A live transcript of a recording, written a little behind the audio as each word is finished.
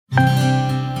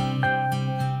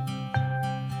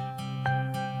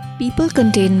People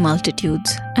contain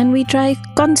multitudes, and we try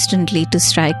constantly to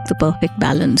strike the perfect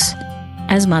balance.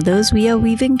 As mothers, we are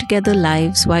weaving together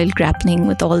lives while grappling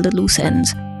with all the loose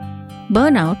ends.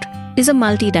 Burnout is a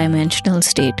multidimensional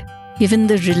state, given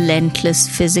the relentless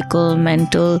physical,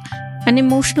 mental, and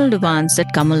emotional demands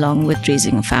that come along with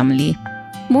raising a family.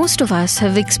 Most of us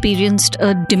have experienced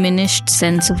a diminished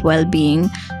sense of well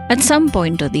being at some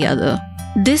point or the other.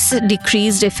 This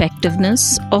decreased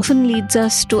effectiveness often leads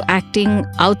us to acting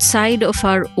outside of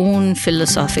our own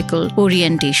philosophical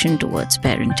orientation towards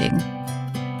parenting.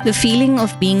 The feeling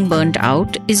of being burnt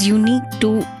out is unique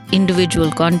to individual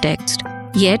context,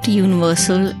 yet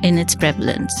universal in its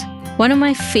prevalence. One of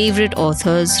my favorite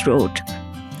authors wrote,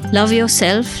 "Love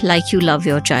yourself like you love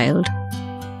your child."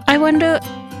 I wonder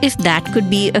if that could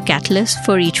be a catalyst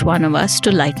for each one of us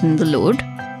to lighten the load.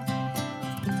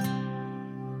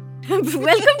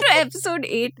 Welcome to episode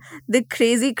 8. The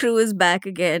crazy crew is back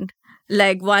again.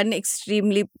 Like one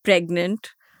extremely pregnant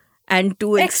and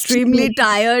two extremely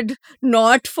tired,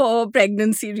 not for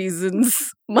pregnancy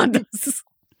reasons, mothers.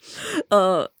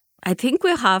 I think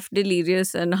we're half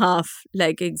delirious and half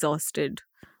like exhausted.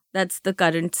 That's the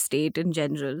current state in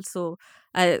general. So,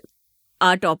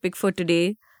 our topic for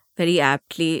today, very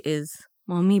aptly, is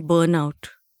mommy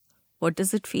burnout. What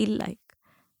does it feel like?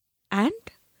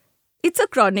 And it's a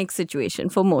chronic situation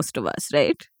for most of us,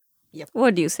 right? Yep.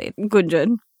 What do you say,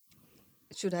 Gunjan?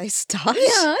 Should I start?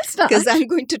 Yeah, start. Because I'm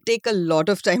going to take a lot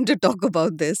of time to talk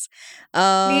about this.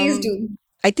 Please do.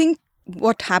 I think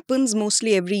what happens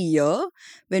mostly every year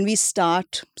when we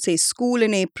start, say, school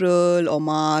in April or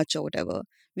March or whatever,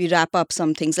 we wrap up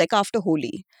some things like after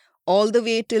Holi, all the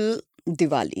way till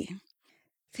Diwali.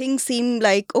 Things seem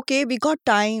like, okay, we got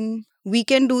time, we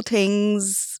can do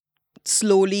things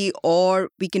slowly, or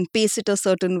we can pace it a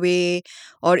certain way,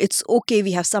 or it's okay,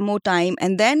 we have some more time.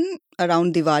 And then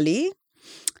around Diwali,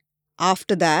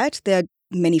 after that, there are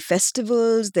many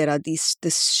festivals. There are this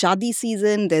shadi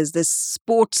season. There's this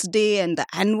sports day and the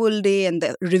annual day and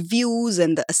the reviews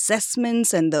and the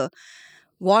assessments and the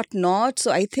whatnot.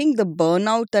 So I think the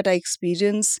burnout that I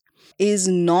experience is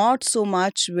not so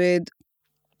much with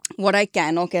what I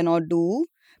can or cannot do,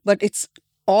 but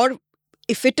or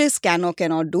if it is can or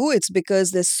cannot do, it's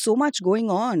because there's so much going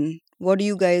on. What do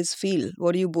you guys feel?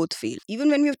 What do you both feel? Even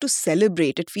when we have to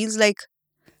celebrate, it feels like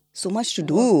so much to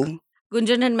do.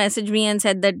 Gunjan had messaged me and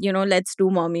said that, let's do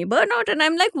mommy burnout. And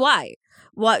I'm like, why?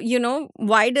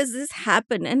 Why does this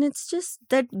happen? And it's just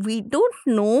that we don't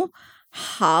know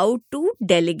how to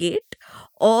delegate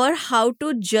or how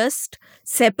to just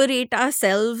separate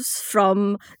ourselves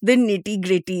from the nitty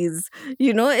gritties.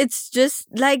 It's just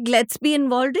like, let's be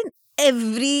involved in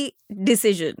every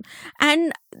decision.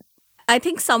 And I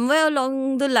think somewhere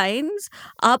along the lines,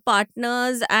 our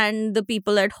partners and the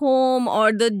people at home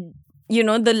or the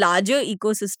larger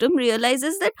ecosystem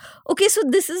realizes that, okay, so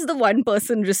this is the one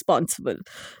person responsible.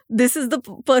 This is the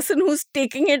person who's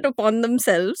taking it upon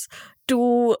themselves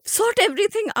to sort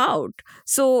everything out.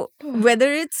 So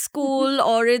whether it's school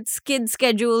or it's kids'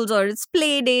 schedules or it's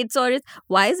play dates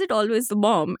why is it always the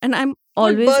mom? And I'm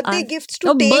always what birthday gifts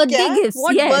to take?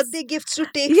 What birthday gifts to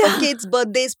take for kids'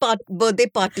 birthdays, birthday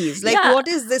parties? Like, what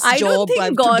is this I job don't I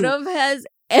think have to do? Gaurav has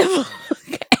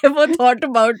ever thought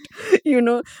about,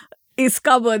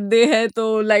 iska birthday hai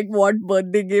to like what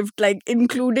birthday gift, like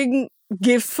including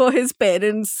gifts for his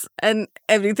parents and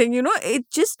everything. It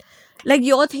just like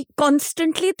you're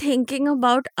constantly thinking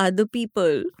about other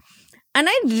people. And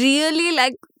I really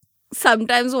like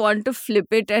sometimes want to flip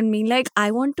it and mean like,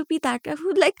 I want to be that guy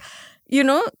who like,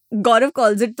 Gaurav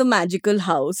calls it the magical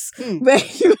house where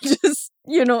you just,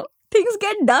 things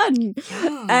get done.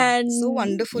 Yeah, And so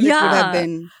wonderful it would have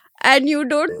been. And you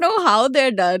don't know how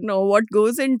they're done or what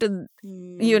goes into,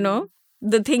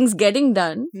 the things getting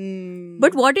done.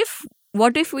 But what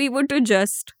if we were to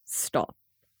just stop?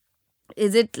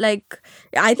 Is it like,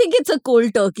 I think it's a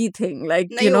cold turkey thing. Like,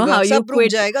 Nahi hoga, how you sab ruk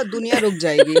quit. jayega, dunya ruk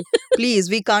jayegi. Please,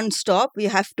 we can't stop. We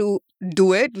have to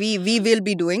do it. We will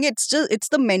be doing it. It's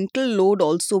the mental load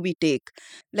also we take.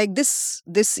 Like this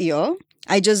year,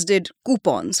 I just did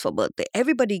coupons for birthday.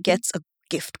 Everybody gets a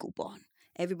gift coupon.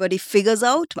 Everybody figures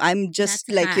out. I'm just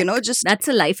That's a hack. That's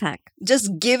a life hack.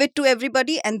 Just give it to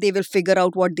everybody and they will figure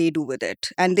out what they do with it.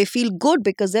 And they feel good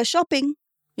because they're shopping.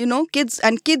 Kids,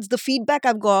 the feedback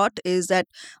I've got is that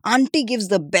auntie gives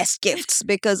the best gifts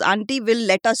because auntie will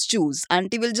let us choose.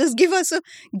 Auntie will just give us a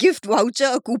gift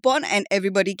voucher, a coupon, and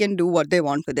everybody can do what they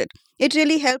want with it. It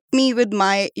really helped me with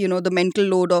my, the mental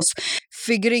load of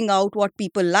figuring out what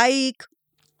people like,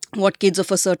 what kids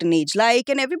of a certain age like,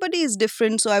 and everybody is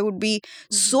different. So I would be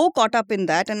so caught up in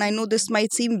that. And I know this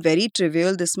might seem very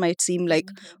trivial, this might seem like,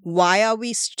 why are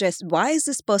we stressed, why is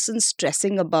this person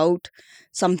stressing about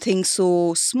something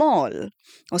so small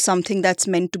or something that's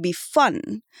meant to be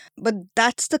fun? But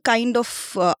that's the kind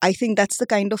of I think that's the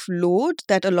kind of load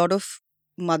that a lot of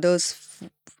mothers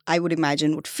I would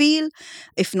imagine would feel.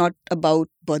 If not about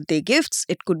birthday gifts,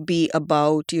 it could be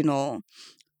about,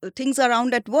 things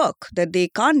around at work that they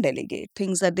can't delegate,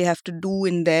 things that they have to do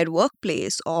in their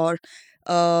workplace, or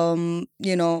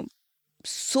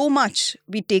so much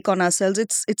we take on ourselves.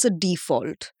 It's a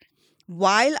default.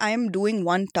 While I am doing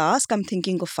one task, I'm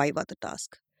thinking of five other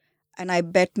tasks. And I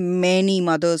bet many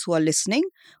mothers who are listening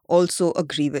also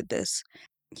agree with this.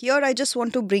 Here I just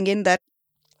want to bring in that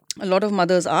a lot of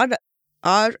mothers are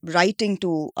writing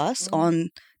to us on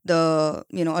the,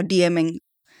 are DMing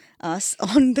us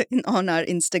on our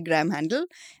Instagram handle.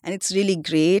 And it's really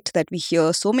great that we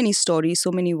hear so many stories,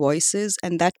 so many voices,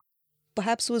 and that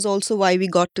perhaps was also why we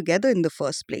got together in the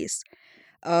first place.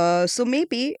 So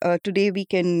maybe today we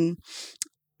can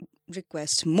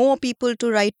request more people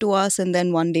to write to us, and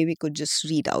then one day we could just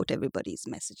read out everybody's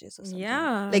messages or something,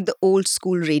 Yeah. like the old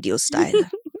school radio style.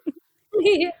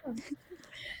 Yeah.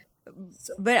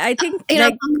 But I think, You know,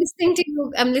 like, I'm listening to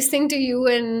you. I'm listening to you,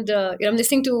 and I'm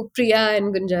listening to Priya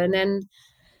and Gunjan, and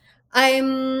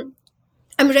I'm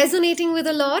I'm resonating with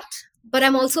a lot. But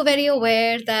I'm also very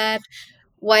aware that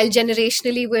while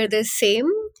generationally we're the same,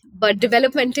 but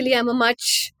developmentally I'm a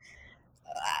much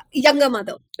younger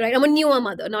mother, right? I'm a newer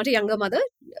mother, not a younger mother.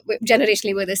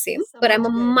 Generationally we're the same, but I'm समझ a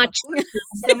गए much बकुल,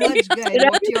 समझ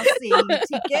गए what you're saying,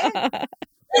 ठीक है?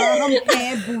 हाँ, हम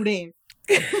हैं बूढ़े.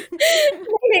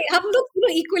 नहीं, हम लोग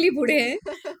equally बूढ़े हैं.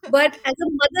 But as a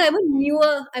mother,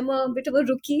 I'm a bit of a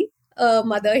rookie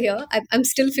mother here. I'm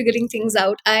still figuring things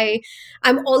out.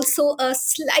 I'm also a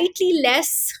slightly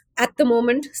less, at the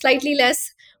moment, slightly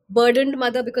less burdened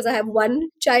mother because I have one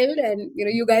child, and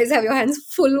you guys have your hands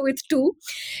full with two.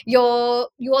 You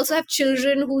also have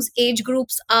children whose age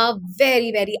groups are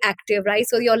very, very active, right?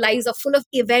 So your lives are full of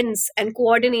events and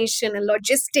coordination and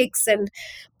logistics and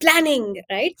planning,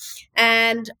 right?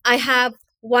 And I have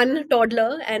one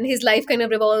toddler, and his life kind of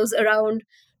revolves around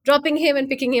dropping him and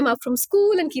picking him up from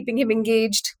school and keeping him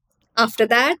engaged after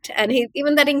that. And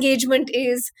even that engagement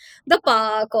is the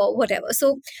park or whatever.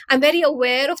 So I'm very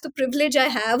aware of the privilege I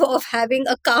have of having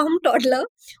a calm toddler,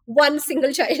 one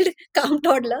single child, calm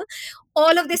toddler.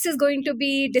 All of this is going to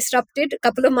be disrupted a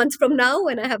couple of months from now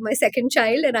when I have my second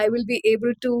child, and I will be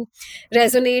able to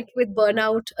resonate with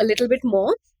burnout a little bit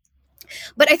more.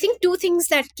 But I think two things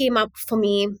that came up for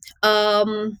me.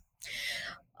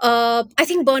 I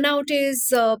think burnout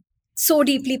is so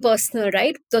deeply personal,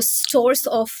 right? The source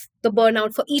of the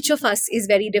burnout for each of us is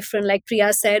very different. Like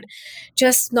Priya said,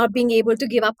 just not being able to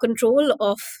give up control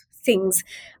of things,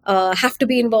 have to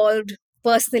be involved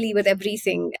personally with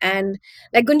everything. And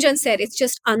like Gunjan said, it's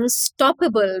just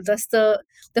unstoppable. Thus, the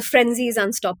frenzy is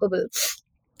unstoppable.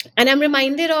 And I'm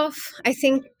reminded of, I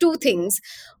think, two things.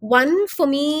 One, for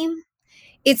me,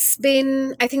 it's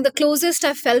been, I think, the closest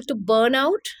I've felt to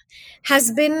burnout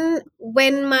has been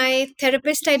when my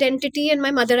therapist identity and my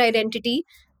mother identity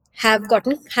have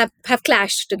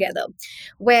clashed together,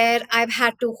 where I've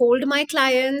had to hold my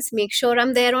clients, make sure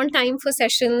I'm there on time for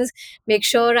sessions, make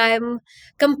sure I'm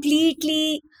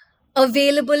completely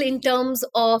available in terms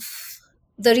of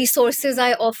the resources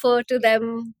I offer to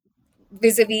them,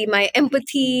 vis-a-vis my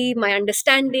empathy, my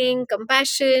understanding,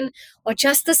 compassion, or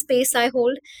just the space I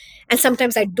hold. And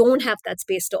sometimes I don't have that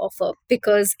space to offer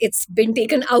because it's been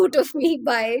taken out of me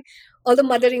by all the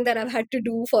mothering that I've had to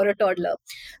do for a toddler.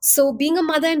 So being a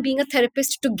mother and being a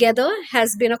therapist together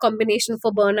has been a combination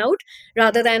for burnout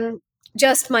rather than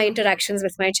just my interactions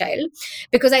with my child,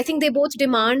 because I think they both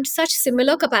demand such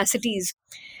similar capacities.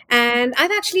 And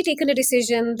I've actually taken a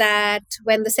decision that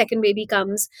when the second baby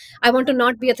comes, I want to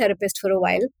not be a therapist for a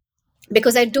while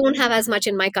because I don't have as much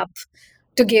in my cup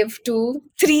to give to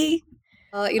three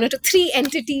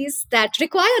entities that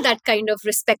require that kind of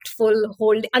respectful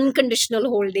hold, unconditional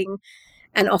holding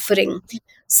and offering.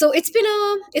 So it's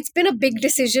been a big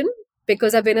decision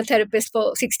because I've been a therapist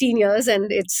for 16 years,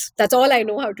 and that's all I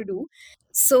know how to do.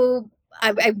 So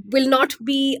I will not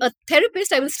be a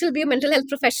therapist. I will still be a mental health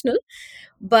professional,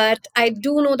 but I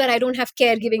do know that I don't have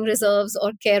caregiving reserves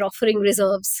or care offering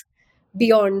reserves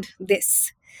beyond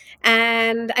this.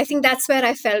 And I think that's where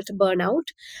I felt burnout.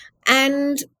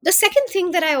 And the second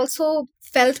thing that I also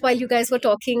felt while you guys were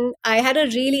talking, I had a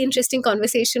really interesting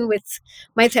conversation with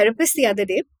my therapist the other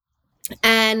day.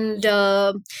 And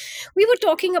we were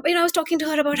talking about, I was talking to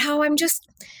her about how I'm just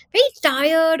very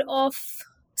tired of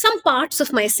some parts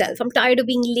of myself. I'm tired of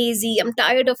being lazy. I'm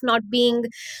tired of not being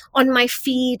on my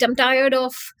feet. I'm tired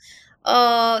of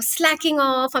slacking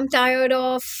off. I'm tired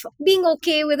of being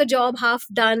okay with a job half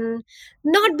done,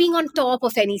 not being on top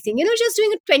of anything, just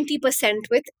doing it 20%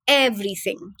 with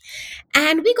everything.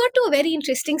 And we got to a very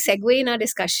interesting segue in our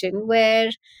discussion where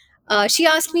she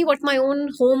asked me what my own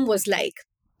home was like,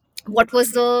 what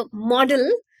was the model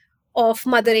of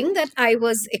mothering that I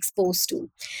was exposed to.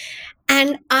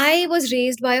 And I was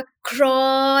raised by a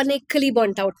chronically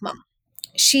burnt out mom.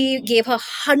 She gave her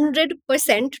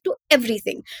 100% to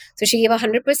everything. So she gave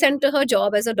 100% to her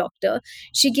job as a doctor.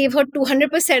 She gave her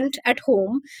 200% at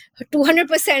home,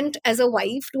 200% as a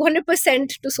wife,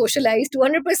 200% to socialize,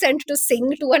 200% to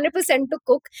sing, 200% to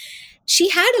cook. She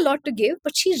had a lot to give,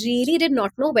 but she really did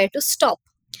not know where to stop.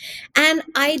 And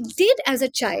I did, as a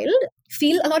child,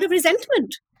 feel a lot of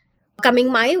resentment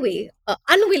coming my way,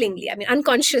 unwillingly, I mean,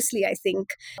 unconsciously, I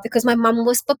think, because my mom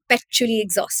was perpetually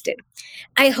exhausted.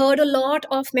 I heard a lot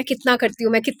of मैं कितना करती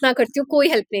हूँ, कोई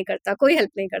help नहीं करता, कोई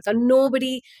help नहीं करता,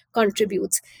 nobody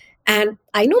contributes. And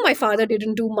I know my father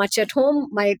didn't do much at home.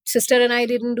 My sister and I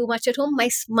didn't do much at home. My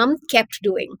mom kept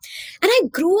doing. And I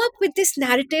grew up with this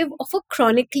narrative of a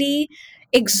chronically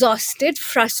exhausted,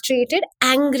 frustrated,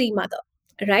 angry mother,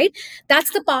 right?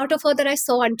 That's the part of her that I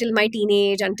saw until my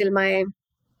teenage, until my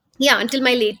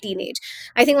late teenage.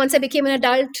 I think once I became an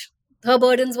adult, her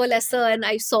burdens were lesser and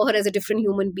I saw her as a different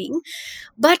human being.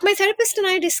 But my therapist and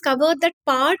I discovered that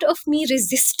part of me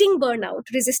resisting burnout,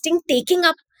 resisting taking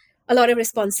up a lot of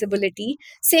responsibility,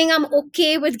 saying I'm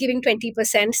okay with giving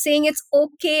 20%, saying it's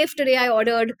okay if today I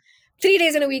ordered 3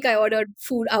 days in a week, I ordered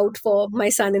food out for my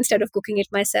son instead of cooking it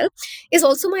myself, is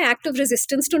also my act of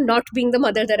resistance to not being the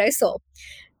mother that I saw.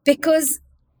 Because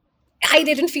I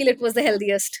didn't feel it was the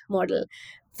healthiest model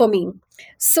for me.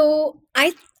 So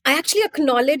I actually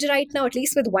acknowledge right now, at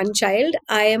least with one child,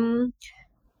 I am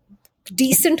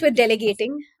decent with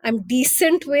delegating. I'm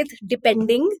decent with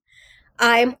depending.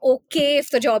 I'm okay if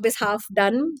the job is half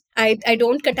done. I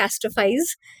don't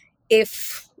catastrophize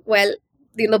if, well,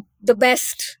 the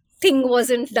best thing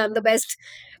wasn't done. The best,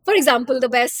 for example, the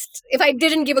best, if I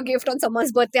didn't give a gift on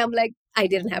someone's birthday, I'm like, I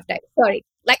didn't have time. Sorry.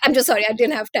 Like, I'm just sorry, I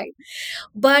didn't have time.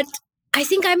 But I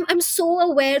think I'm so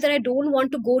aware that I don't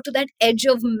want to go to that edge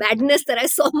of madness that I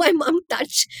saw my mom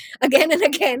touch again and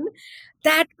again,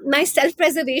 that my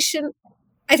self-preservation,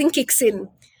 I think, kicks in.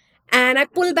 And I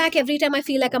pull back every time I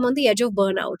feel like I'm on the edge of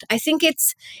burnout. I think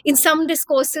it's, in some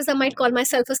discourses, I might call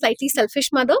myself a slightly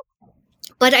selfish mother,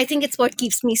 but I think it's what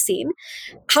keeps me sane.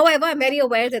 However, I'm very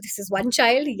aware that this is one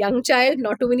child, young child,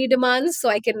 not too many demands, so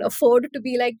I can afford to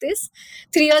be like this.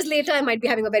 3 years later, I might be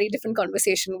having a very different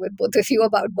conversation with both of you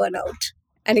about burnout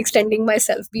and extending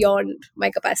myself beyond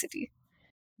my capacity.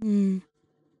 Mm.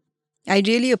 I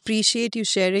really appreciate you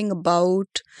sharing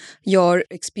about your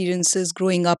experiences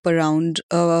growing up around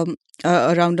a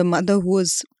mother who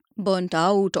was burnt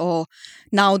out, or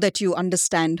now that you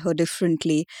understand her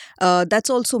differently.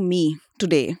 That's also me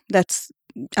today.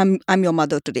 I'm your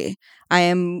mother today. I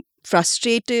am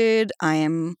frustrated. I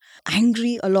am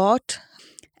angry a lot,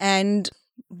 and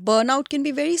burnout can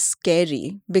be very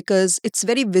scary because it's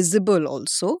very visible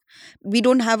also. We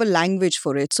don't have a language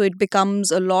for it, so it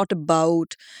becomes a lot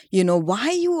about, why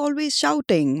are you always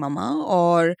shouting, mama?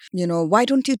 Or, why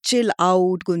don't you chill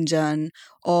out, Gunjan?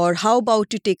 Or how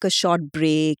about you take a short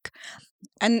break?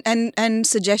 And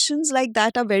suggestions like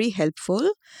that are very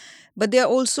helpful, but they're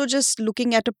also just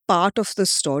looking at a part of the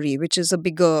story, which is a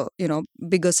bigger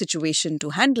situation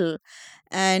to handle.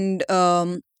 And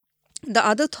the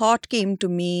other thought came to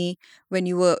me when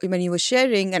you were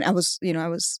sharing, and I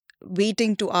was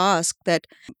waiting to ask that.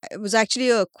 It was actually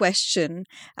a question.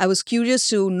 I was curious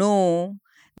to know,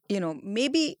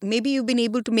 maybe you've been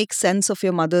able to make sense of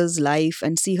your mother's life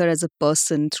and see her as a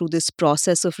person through this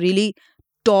process of really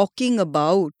talking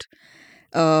about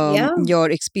Yeah.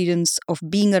 your experience of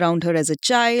being around her as a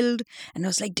child. And I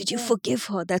was like, did you forgive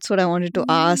her? That's what I wanted to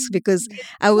ask, because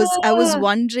I was Yeah.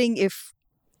 wondering if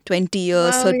 20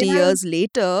 years, Wow. 30 Yeah. years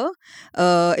later,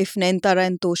 if Nentara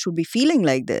and Tosh would be feeling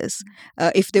like this,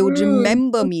 if they would Mm.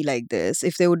 remember me like this,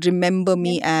 if they would remember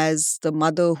me as the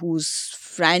mother who's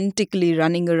frantically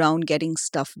running around getting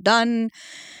stuff done,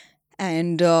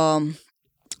 and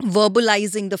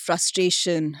verbalizing the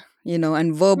frustration,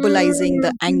 and verbalizing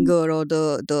the Mm. anger, or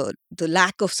the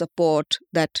lack of support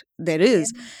that there Yeah.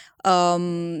 is.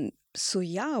 So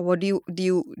yeah, what do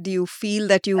you feel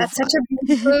that you've That's such a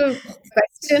beautiful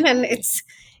question, and it's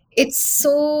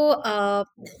so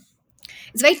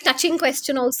it's a very touching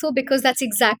question also, because that's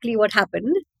exactly what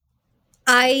happened.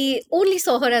 I only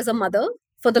saw her as a mother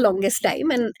for the longest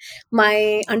time. And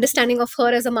my understanding of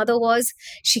her as a mother was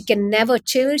she can never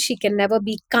chill, she can never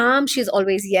be calm, she's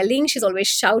always yelling, she's always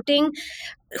shouting.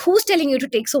 Who's telling you to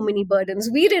take so many burdens?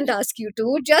 We didn't ask you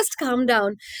to. Just calm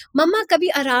down. Mama, kabhi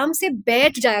aram se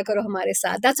baith jaya karo hamare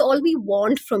saath. That's all we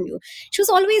want from you. She was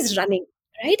always running,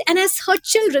 right? And as her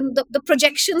children, the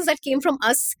projections that came from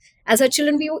us as her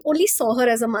children, we only saw her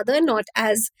as a mother, not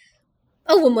as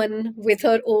a woman with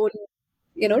her own,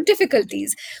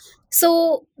 difficulties.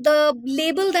 So the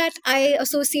label that I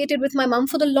associated with my mom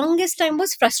for the longest time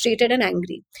was frustrated and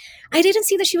angry. I didn't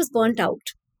see that she was burnt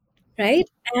out, right?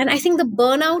 And I think the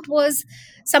burnout was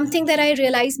something that I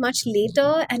realized much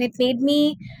later, and it made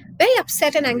me very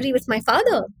upset and angry with my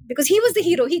father because he was the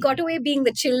hero. He got away being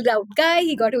the chilled out guy,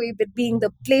 he got away with being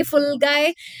the playful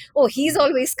guy. Oh, he's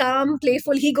always calm,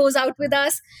 playful, he goes out with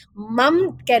us.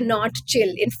 Mom cannot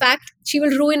chill. In fact, she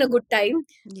will ruin a good time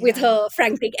with Yeah. her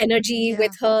frantic energy,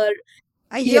 with Yeah. her,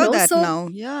 I hear that so now.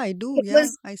 Yeah, I do. it Yeah.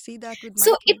 was I see that with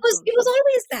so my it kids was it was also.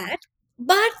 always that.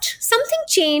 But something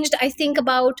changed, I think,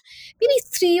 about maybe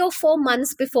 3 or 4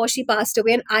 months before she passed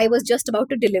away, and I was just about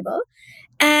to deliver.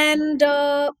 And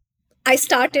I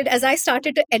started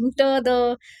to enter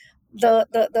the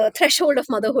threshold of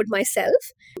motherhood myself.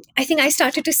 I think I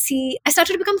started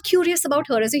to become curious about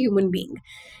her as a human being.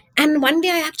 And one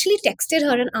day I actually texted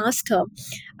her and asked her,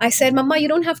 I said, Mama, you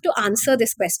don't have to answer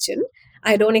this question.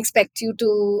 I don't expect you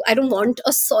to, I don't want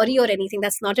a sorry or anything.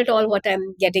 That's not at all what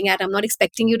I'm getting at. I'm not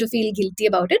expecting you to feel guilty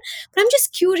about it. But I'm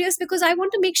just curious because I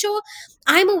want to make sure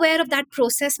I'm aware of that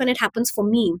process when it happens for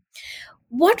me.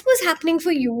 What was happening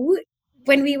for you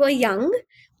when we were young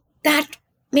that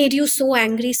made you so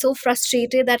angry, so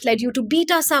frustrated, that led you to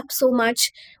beat us up so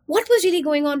much? What was really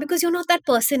going on? Because you're not that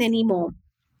person anymore,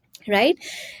 right?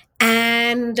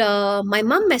 And my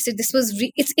mom messaged,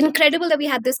 it's incredible that we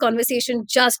had this conversation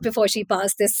just before she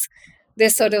passed,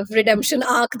 this sort of redemption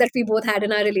arc that we both had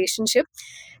in our relationship.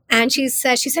 And she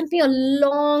sent me a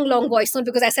long voice note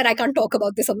because I said I can't talk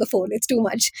about this on the phone, it's too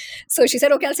much. So she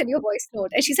said, okay, I'll send you a voice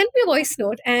note. And she sent me a voice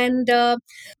note, and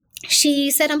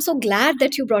she said, I'm so glad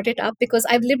that you brought it up because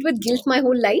I've lived with guilt my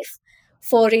whole life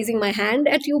for raising my hand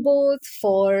at you both,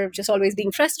 for just always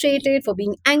being frustrated, for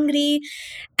being angry.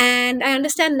 And I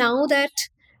understand now that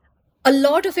a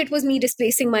lot of it was me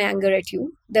displacing my anger at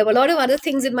you. There were a lot of other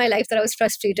things in my life that I was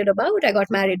frustrated about. I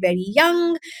got married very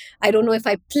young. I don't know if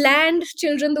I planned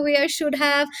children the way I should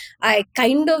have. I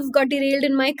kind of got derailed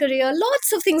in my career.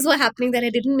 Lots of things were happening that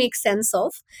I didn't make sense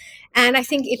of. And I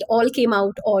think it all came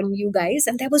out on you guys.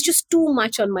 And there was just too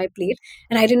much on my plate.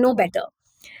 And I didn't know better.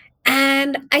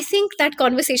 And I think that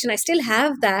conversation, I still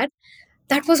have that.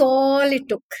 That was all it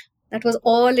took. That was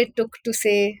all it took to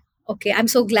say, okay, I'm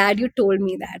so glad you told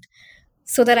me that,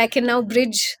 so that I can now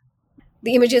bridge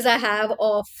the images I have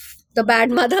of the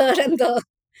bad mother and the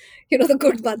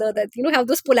good mother, that, have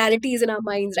those polarities in our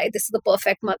minds, right? This is the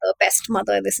perfect mother, best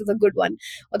mother, this is the good one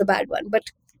or the bad one. But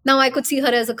now I could see her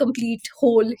as a complete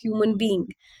whole human being.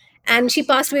 And she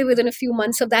passed away within a few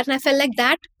months of that. And I felt like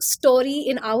that story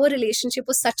in our relationship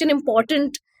was such an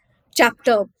important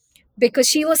chapter because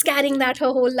she was carrying that her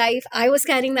whole life. I was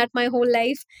carrying that my whole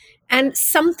life. And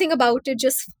something about it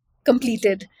just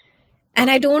completed. And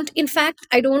in fact,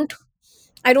 I don't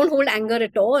hold anger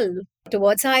at all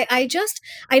towards her. I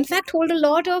in fact hold a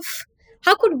lot of,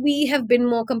 how could we have been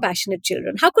more compassionate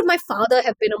children? How could my father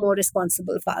have been a more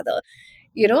responsible father?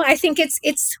 I think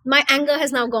it's my anger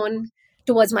has now gone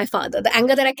towards my father. The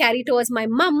anger that I carry towards my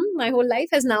mom my whole life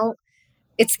has now,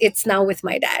 it's now with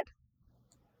my dad.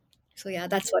 So yeah,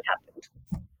 that's what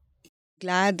happened.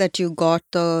 Glad that you got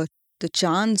the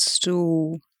chance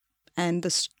to, and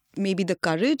maybe the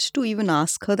courage to even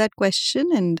ask her that question,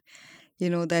 and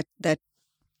that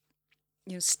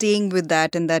staying with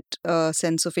that, and that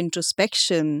sense of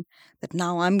introspection, that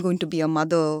now I'm going to be a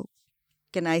mother.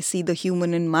 Can I see the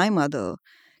human in my mother?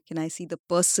 Can I see the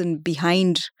person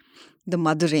behind the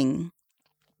mothering?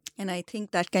 And I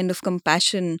think that kind of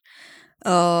compassion,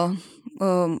 uh,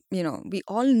 we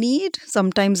all need.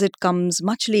 Sometimes it comes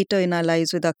much later in our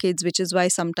lives with our kids, which is why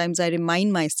sometimes I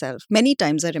remind myself, many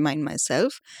times I remind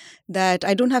myself, that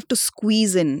I don't have to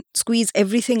squeeze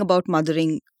everything about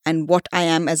mothering and what I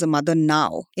am as a mother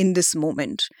now, in this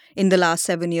moment, in the last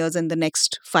 7 years and the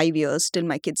next 5 years till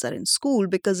my kids are in school,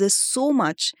 because there's so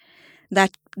much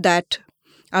that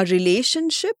our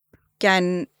relationship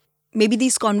can, maybe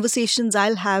these conversations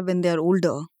I'll have when they're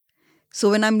older. So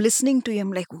when I'm listening to you,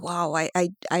 I'm like, wow,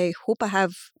 I hope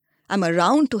I'm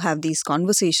around to have these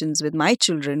conversations with my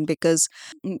children, because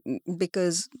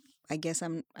I guess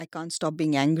I can't stop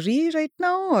being angry right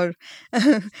now, or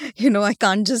I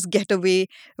can't just get away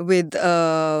with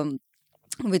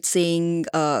with saying,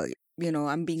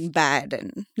 I'm being bad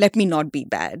and let me not be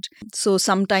bad. So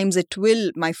sometimes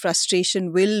my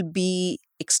frustration will be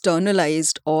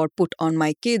externalized or put on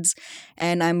my kids.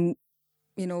 And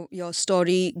your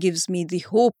story gives me the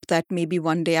hope that maybe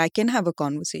one day I can have a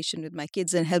conversation with my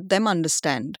kids and help them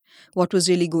understand what was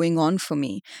really going on for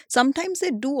me. Sometimes they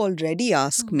do already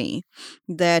ask me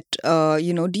that,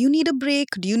 do you need a break?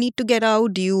 Do you need to get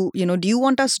out? Do you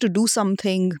want us to do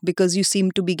something because you seem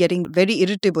to be getting very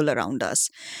irritable around us?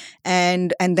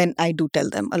 And then I do tell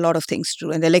them a lot of things to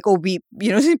do, and they're like, oh, we,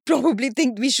 they probably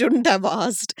think we shouldn't have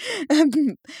asked.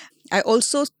 I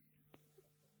also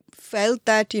felt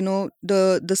that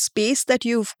the space that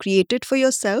you've created for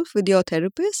yourself with your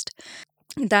therapist,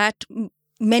 that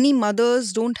many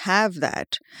mothers don't have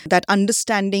that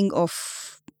understanding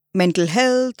of mental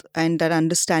health, and that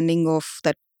understanding of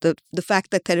that the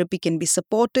fact that therapy can be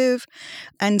supportive,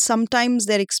 and sometimes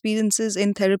their experiences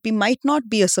in therapy might not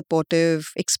be a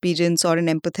supportive experience or an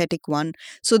empathetic one,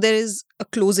 so there is a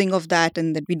closing of that,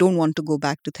 and that we don't want to go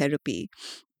back to therapy.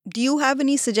 Do you have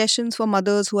any suggestions for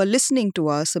mothers who are listening to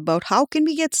us about how can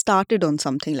we get started on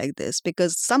something like this?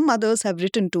 Because some mothers have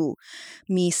written to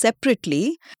me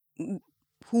separately,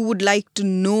 who would like to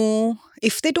know,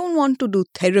 if they don't want to do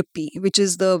therapy, which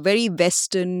is the very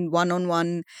Western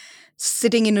one-on-one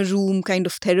sitting in a room kind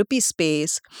of therapy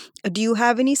space, do you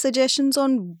have any suggestions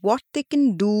on what they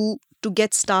can do to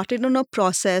get started on a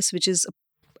process which is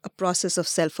a process of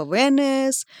self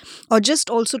awareness, or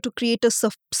just also to create a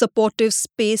supportive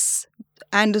space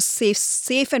and a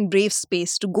safe and brave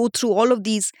space to go through all of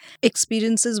these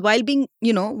experiences while being,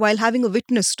 while having a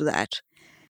witness to that?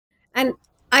 And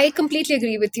I completely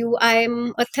agree with you.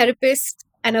 I'm a therapist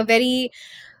and a very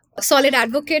solid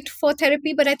advocate for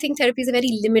therapy, but I think therapy is a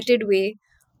very limited way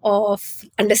of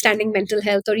understanding mental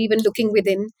health or even looking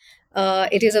within.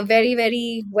 It is a very,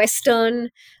 very Western,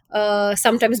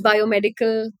 sometimes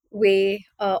biomedical way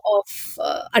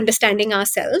of understanding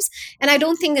ourselves. And I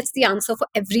don't think it's the answer for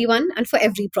everyone and for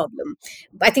every problem.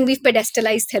 I think we've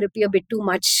pedestalized therapy a bit too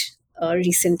much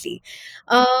recently.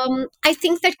 I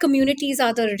think that communities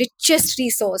are the richest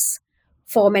resource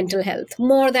for mental health,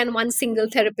 more than one single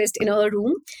therapist in a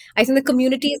room. I think the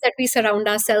communities that we surround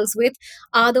ourselves with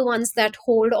are the ones that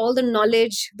hold all the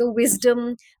knowledge, the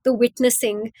wisdom, the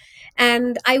witnessing.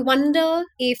 And I wonder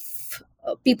if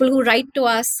people who write to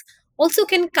us also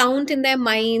can count in their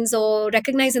minds or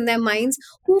recognize in their minds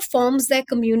who forms their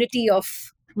community of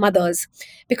mothers,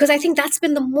 because I think that's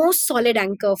been the most solid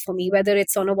anchor for me, whether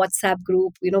it's on a WhatsApp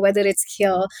group, whether it's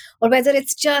here, or whether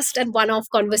it's just a one-off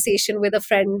conversation with a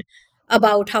friend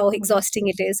about how exhausting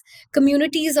it is.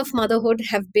 Communities of motherhood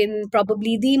have been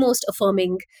probably the most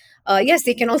affirming. Yes,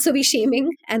 they can also be shaming,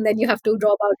 and then you have to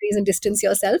draw boundaries and distance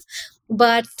yourself.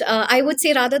 But I would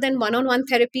say, rather than one on one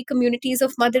therapy, communities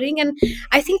of mothering. And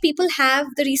I think people have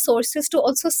the resources to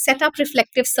also set up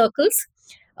reflective circles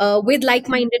with like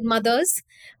minded mothers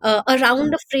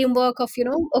around a framework of,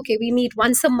 okay, we meet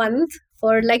once a month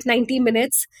for like 90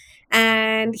 minutes.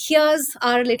 And here's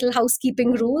our little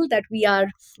housekeeping rule that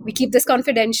we keep this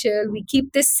confidential, we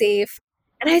keep this safe.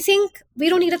 And I think we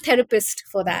don't need a therapist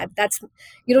for that.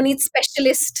 You don't need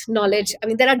specialist knowledge. I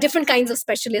mean, there are different kinds of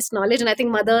specialist knowledge, and I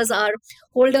think mothers are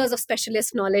holders of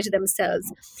specialist knowledge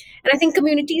themselves. And I think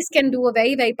communities can do a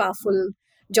very, very powerful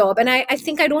job. And I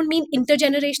think I don't mean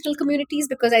intergenerational communities,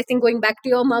 because I think going back to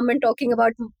your mom and talking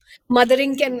about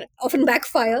mothering can often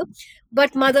backfire,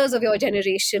 but mothers of your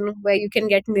generation where you can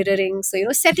get mirroring. So,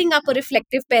 setting up a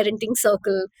reflective parenting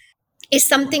circle is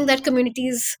something that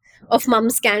communities of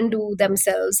mums can do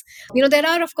themselves. There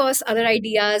are, of course, other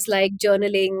ideas like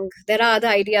journaling. There are other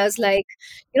ideas like,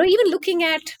 even looking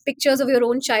at pictures of your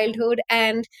own childhood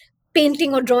and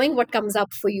painting or drawing what comes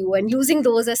up for you and using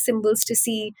those as symbols to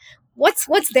see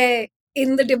what's there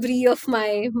in the debris of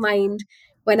my mind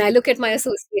when I look at my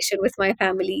association with my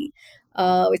family,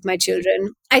 with my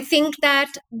children. I think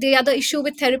that the other issue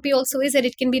with therapy also is that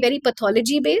it can be very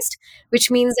pathology based,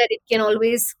 which means that it can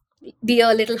always be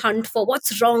a little hunt for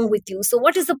what's wrong with you. So,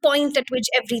 what is the point at which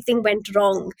everything went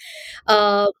wrong?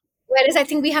 Uh, Whereas I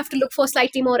think we have to look for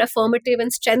slightly more affirmative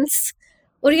and strengths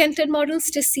oriented models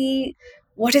to see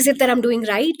what is it that I'm doing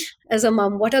right as a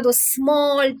mom? What are those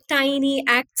small, tiny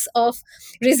acts of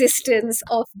resistance,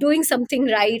 of doing something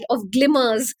right, of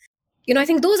glimmers? I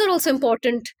think those are also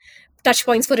important touch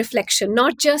points for reflection,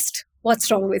 not just what's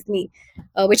wrong with me,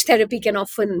 which therapy can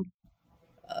often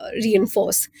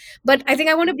reinforce. But I think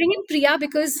I want to bring in Priya,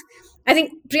 because I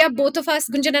think Priya, both of us,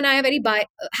 Gunjan and I, are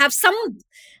have some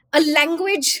a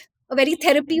language, a very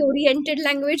therapy oriented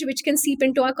language, which can seep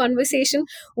into our conversation.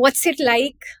 What's it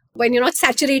like when you're not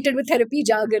saturated with therapy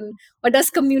jargon? What does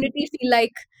community feel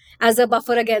like as a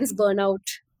buffer against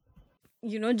burnout?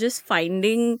 Just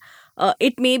finding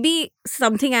it may be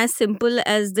something as simple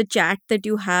as the chat that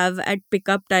you have at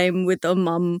pickup time with a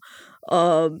mum,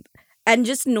 uh, and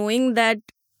just knowing that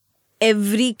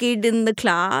every kid in the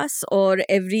class, or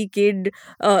every kid,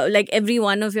 like every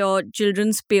one of your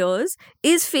children's peers,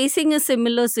 is facing a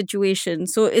similar situation.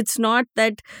 So it's not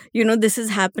that, this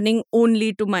is happening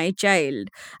only to my child.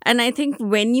 And I think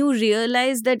when you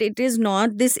realize that it is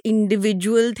not this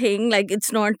individual thing, like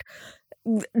it's not,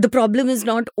 the problem is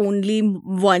not only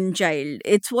one child,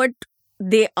 it's what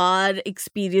they are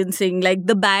experiencing, like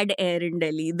the bad air in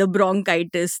Delhi, the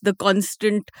bronchitis, the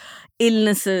constant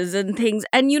illnesses and things.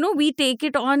 And we take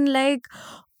it on like,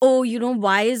 oh,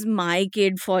 why is my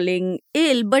kid falling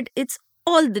ill? But it's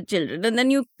all the children. And then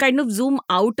you kind of zoom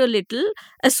out a little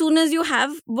as soon as you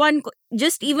have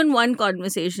just even one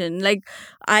conversation. Like,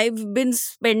 I've been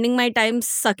spending my time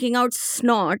sucking out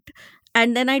snot,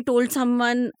 and then I told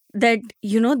someone that,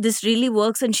 this really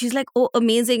works, and she's like, oh,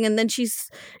 amazing. And then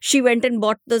she went and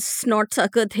bought the snot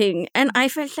sucker thing, and I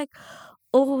felt like,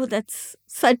 oh, that's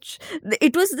such,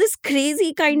 it was this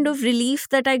crazy kind of relief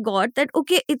that I got, that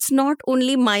okay, it's not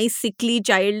only my sickly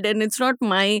child, and it's not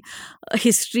my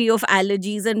history of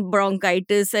allergies and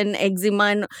bronchitis and eczema,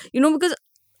 and because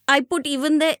I put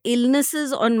even their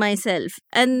illnesses on myself.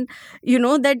 And,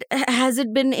 that has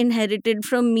it been inherited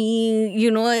from me?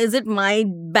 Is it my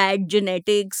bad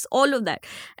genetics? All of that.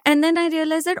 And then I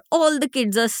realized that all the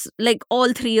kids are, like, all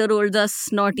 3-year-olds are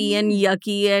snotty and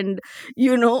yucky, and,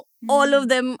 all of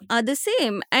them are the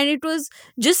same. And it was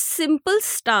just simple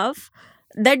stuff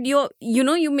that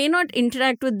you may not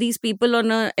interact with these people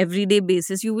on a everyday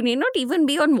basis. You may not even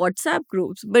be on WhatsApp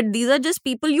groups, but these are just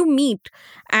people you meet,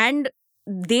 and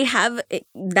they have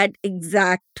that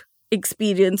exact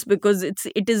experience, because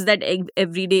it is that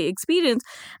everyday experience.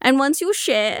 And once you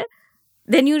share,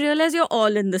 then you realize you're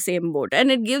all in the same boat,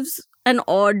 and it gives an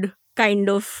odd kind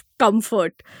of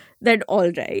comfort that,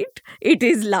 all right, it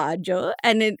is larger,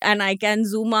 and I can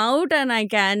zoom out, and I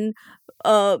can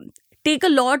uh, take a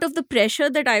lot of the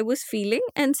pressure that I was feeling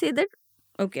and say that,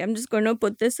 okay, I'm just going to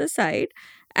put this aside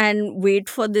and wait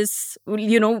for this,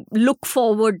 look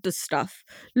forward to stuff,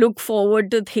 look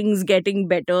forward to things getting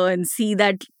better, and see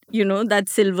that, that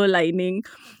silver lining.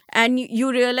 And you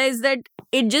realize that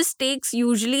it just takes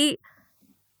usually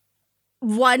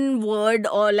one word,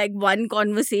 or like one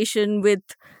conversation with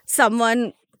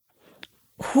someone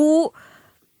who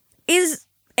is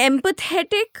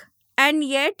empathetic and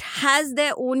yet has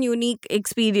their own unique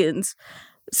experience.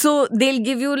 So they'll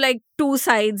give you like two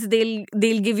sides, they'll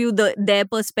give you their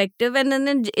perspective, and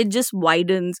then it just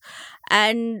widens.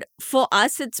 And for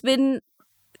us,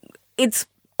 it's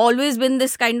always been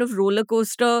this kind of roller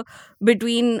coaster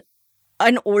between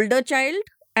an older child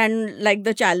and like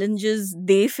the challenges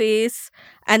they face,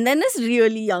 and then this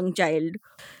really young child.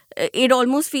 It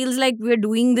almost feels like we're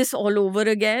doing this all over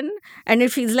again, and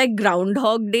it feels like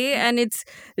Groundhog Day, and it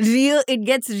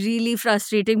gets really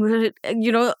frustrating because,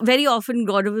 very often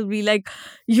God will be like,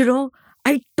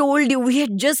 I told you, we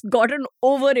had just gotten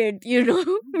over it, we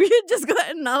had just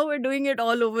gotten, now we're doing it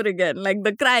all over again, like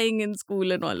the crying in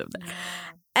school and all of that.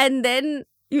 And then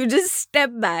you just step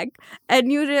back and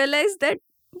you realize that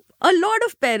a lot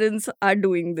of parents are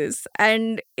doing this,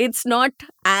 and it's not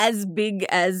as big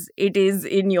as it is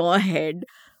in your head.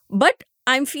 But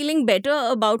I'm feeling better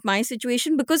about my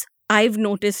situation because I've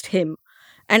noticed him,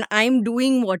 and I'm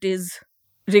doing what is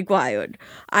required.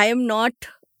 I am not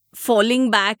falling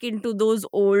back into those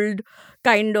old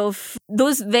kind of,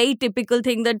 those very typical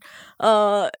thing that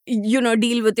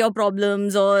deal with your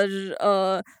problems,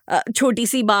 or choti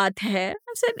si baat hai.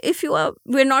 I said, if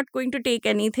we're not going to take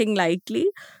anything lightly.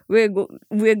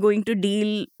 We're going to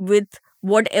deal with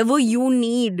whatever you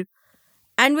need,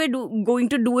 and we're going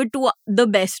to do it to the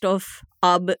best of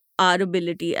our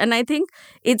ability. And I think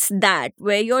it's that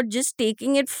where you're just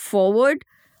taking it forward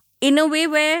in a way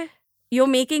where you're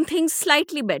making things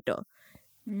slightly better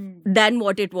than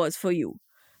what it was for you.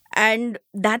 And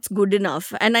that's good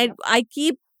enough. And I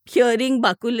keep hearing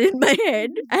Bakul in my head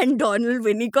and Donald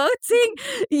Winnicott saying,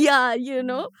 yeah,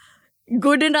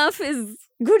 good enough is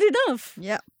good enough.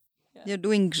 Yeah. You're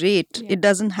doing great. It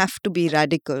doesn't have to be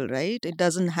radical, right? It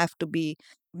doesn't have to be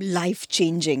life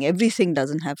changing. Everything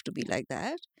doesn't have to be like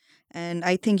that. And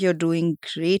I think you're doing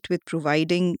great with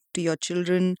providing to your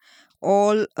children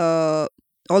all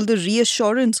all the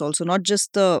reassurance also, not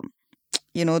just the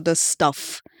the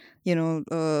stuff,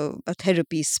 a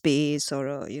therapy space, or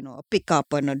a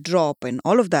pickup and a drop and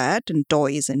all of that, and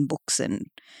toys and books and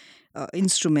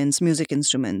instruments, music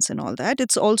instruments and all that.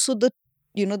 It's also the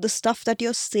the stuff that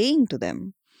you're saying to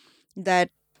them, that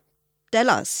tell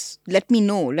us, let me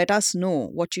know, let us know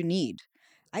what you need.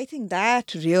 I think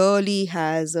that really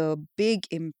has a big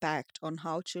impact on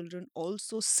how children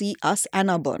also see us and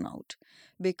our burnout,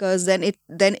 because then it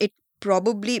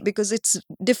probably, because it's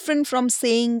different from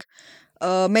saying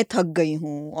मैं थक गई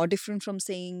हूँ, or different from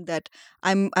saying that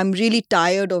I'm really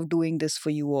tired of doing this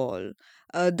for you all.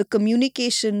 The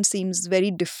communication seems very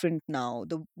different now.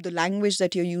 The language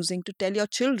that you're using to tell your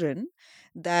children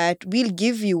that we'll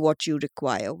give you what you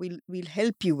require, we'll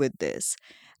help you with this,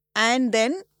 and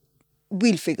then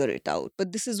we'll figure it out.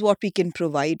 But this is what we can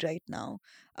provide right now.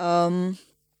 Um,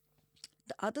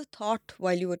 the other thought,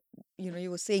 while you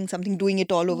were saying something, doing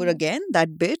it all over again,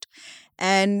 that bit,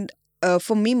 and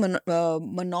for me,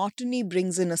 monotony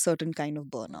brings in a certain kind of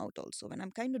burnout also. When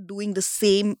I'm kind of doing the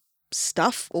same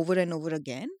stuff over and over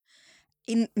again,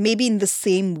 in maybe in the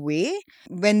same way,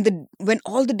 when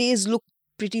all the days look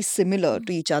pretty similar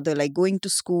to each other, like going to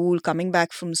school, coming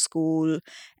back from school,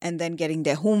 and then getting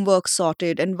their homework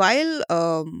sorted. And while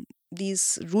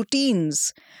these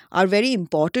routines are very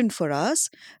important for us,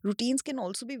 routines can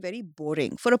also be very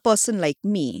boring for a person like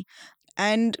me.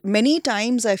 And many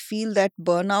times I feel that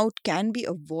burnout can be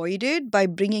avoided by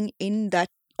bringing in that,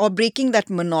 or breaking that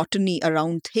monotony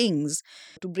around things,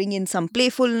 to bring in some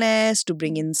playfulness, to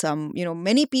bring in some,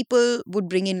 many people would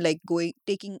bring in, like, going,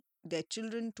 taking their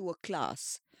children to a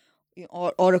class,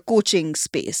 or a coaching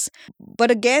space. But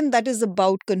again, that is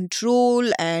about control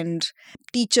and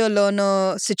teacher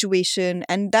learner situation,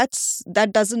 and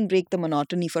that doesn't break the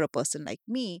monotony for a person like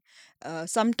me.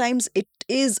 Sometimes it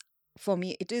is, for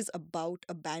me, it is about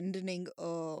abandoning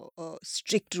a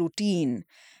strict routine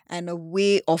and a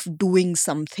way of doing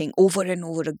something over and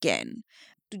over again,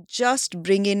 to just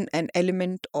bring in an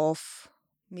element of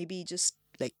maybe just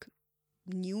like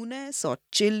newness or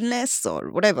chillness or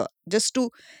whatever, just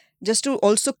to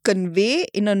also convey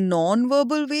in a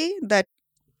non-verbal way that,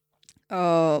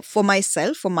 for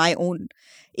myself, for my own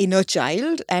inner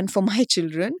child, and for my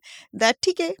children, that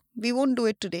okay, we won't do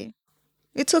it today,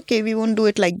 it's okay, we won't do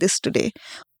it like this today.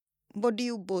 What do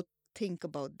you both think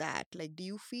about that? Like, do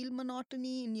you feel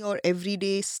monotony in your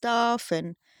everyday stuff,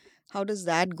 and how does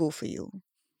that go for you?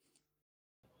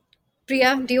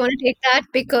 Priya, do you want to take that?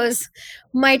 Because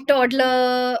my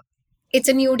toddler, it's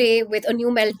a new day with a new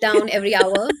meltdown every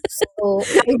hour. So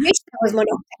I wish there was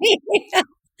monotony.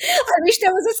 I wish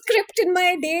there was a script in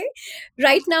my day.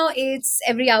 Right now, it's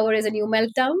every hour is a new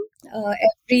meltdown. Uh,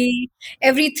 every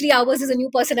every 3 hours is a new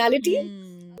personality.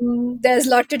 Mm. There's a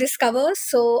lot to discover.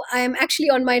 So I am actually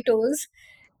on my toes,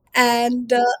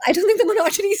 and I don't think the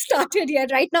monotony started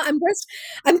yet. Right now,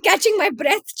 I'm catching my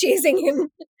breath chasing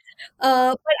him.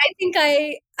 But I think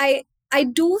I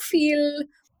do feel,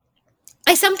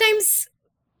 I sometimes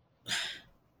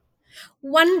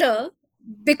wonder,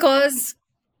 because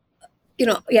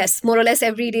yes, more or less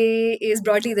every day is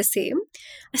broadly the same.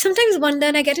 I sometimes wonder,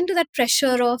 and I get into that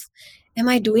pressure of, am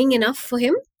I doing enough for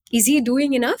him? Is he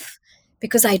doing enough?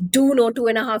 Because I do know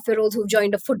 2.5-year-olds who've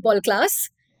joined a football class.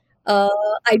 Uh,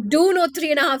 I do know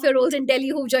 3.5-year-olds in Delhi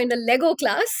who've joined a Lego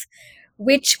class,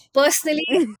 which personally,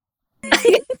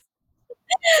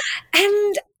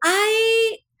 and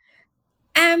I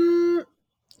am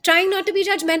trying not to be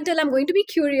judgmental. I'm going to be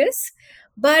curious,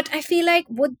 but I feel like,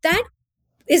 would that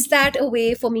is that a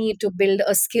way for me to build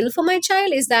a skill for my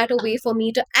child? Is that a way for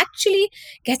me to actually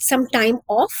get some time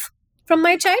off from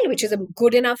my child, which is a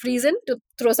good enough reason to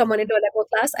throw someone into a Lego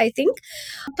class, I think.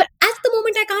 But at the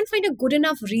moment, I can't find a good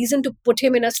enough reason to put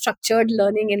him in a structured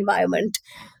learning environment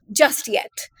just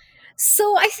yet.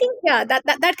 So I think, yeah,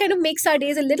 that kind of makes our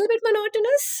days a little bit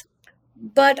monotonous,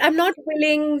 but I'm not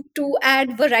willing to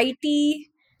add variety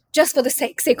just for the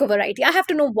sake of variety. I have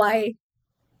to know why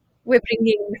we're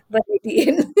bringing variety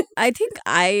in. I think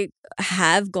I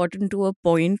have gotten to a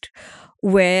point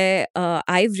where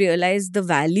I've realized the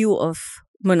value of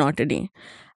monotony,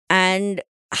 and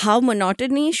how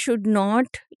monotony should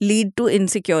not lead to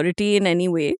insecurity in any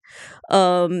way,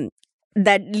 um,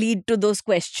 that lead to those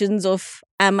questions of,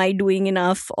 am I doing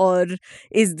enough, or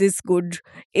is this good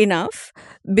enough?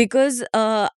 Because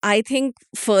I think,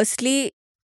 firstly,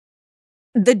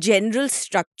 the general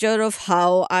structure of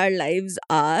how our lives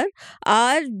are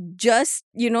just,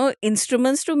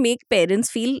 instruments to make parents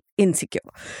feel insecure.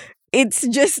 It's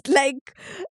just like,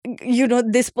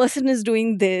 this person is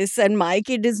doing this and my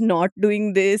kid is not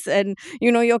doing this, and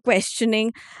you're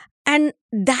questioning. And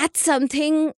that's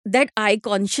something that I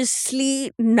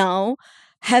consciously now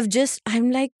have just,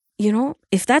 I'm like,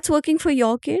 if that's working for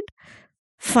your kid,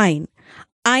 fine.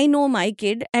 I know my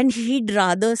kid, and he'd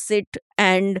rather sit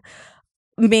and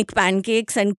make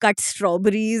pancakes and cut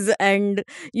strawberries and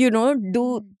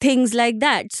do things like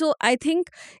that. So I think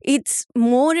it's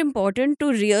more important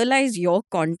to realize your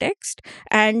context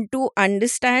and to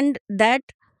understand that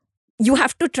you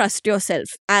have to trust yourself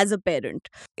as a parent.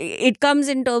 It comes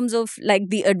in terms of like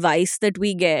the advice that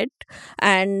we get,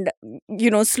 and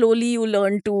slowly you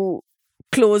learn to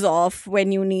close off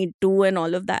when you need to and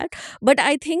all of that. But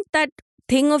I think that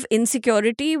thing of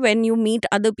insecurity when you meet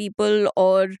other people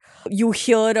or you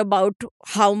hear about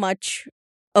how much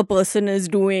a person is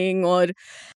doing, or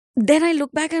then I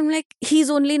look back and I'm like, he's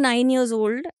only 9 years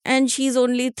old and she's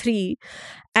only 3,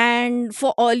 and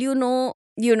for all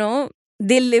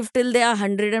they'll live till they are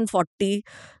 140,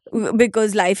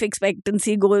 because life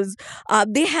expectancy goes up.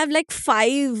 They have like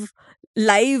 5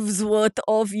 lives worth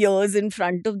of years in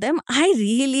front of them. I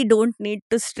really don't need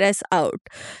to stress out.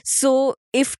 So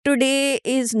if today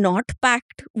is not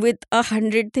packed with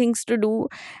 100 things to do,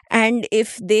 and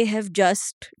if they have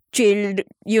just chilled,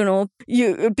 you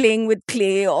playing with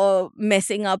clay or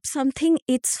messing up something,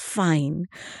 it's fine.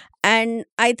 And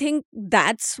I think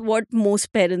that's what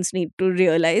most parents need to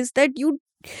realize, that you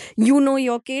know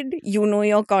your kid, you know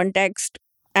your context,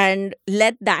 and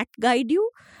let that guide you.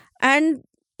 And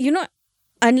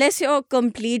unless you're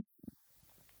complete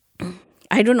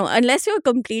I don't know, unless you're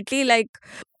completely like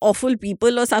awful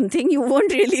people or something, you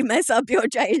won't really mess up your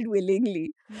child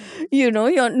willingly.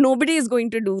 Nobody is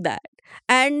going to do that.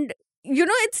 And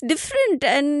it's different,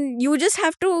 and you just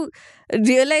have to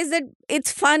realize that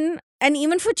it's fun. And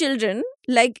even for children,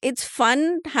 like, it's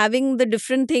fun having the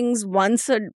different things once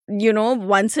in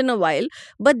a while,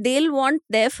 but they'll want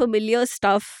their familiar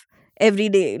stuff every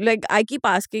day. Like, I keep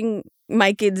asking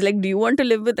my kids, like, do you want to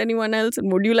live with anyone else,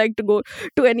 and would you like to go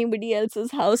to anybody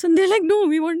else's house? And they're like, no,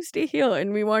 we want to stay here,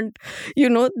 and we want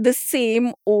the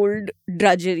same old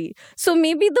drudgery. So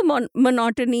maybe the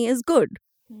monotony is good.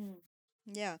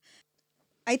 Yeah.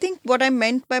 I think what I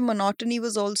meant by monotony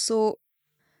was also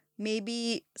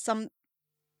maybe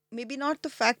maybe not the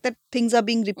fact that things are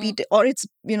being repeated, or it's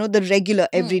the regular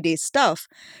everyday stuff,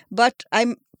 but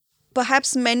I'm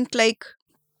perhaps meant like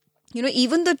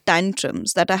even the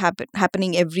tantrums that are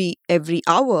happening every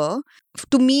hour.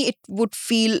 To me it would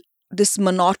feel this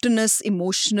monotonous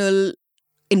emotional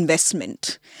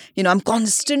investment. I'm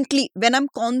constantly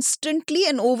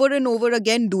and over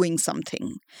again doing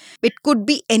something. It could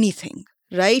be anything,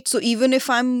 right? So even if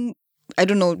I'm, I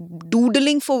don't know,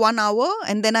 doodling for 1 hour,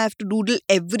 and then I have to doodle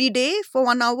every day for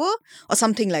 1 hour or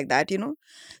something like that.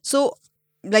 So,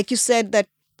 like you said, that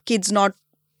kids not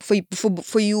for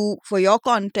your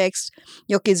context,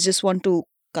 your kids just want to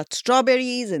cut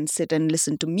strawberries and sit and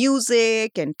listen to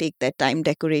music and take their time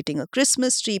decorating a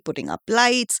Christmas tree, putting up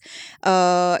lights.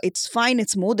 It's fine.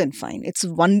 It's more than fine. It's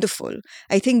wonderful.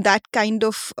 I think that kind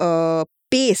of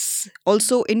pace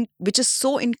also, in which is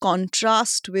so in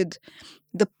contrast with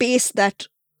the pace that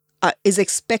is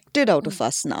expected out of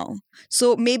us now.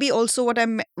 So maybe also what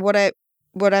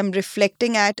I'm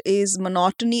reflecting at is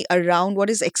monotony around what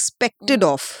is expected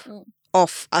of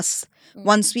us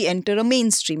once we enter a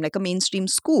mainstream, like a mainstream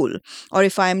school, or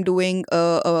if I'm doing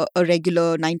a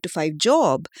regular 9 to 5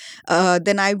 job,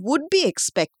 then I would be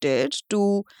expected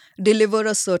to deliver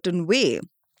a certain way.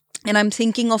 And I'm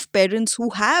thinking of parents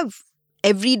who have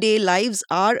everyday lives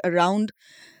are around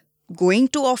going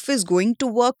to office, going to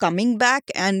work, coming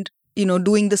back, and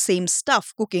doing the same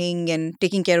stuff, cooking and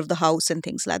taking care of the house and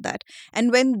things like that. And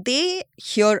when they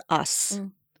hear us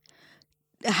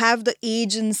have the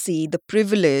agency, the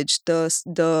privilege,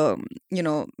 the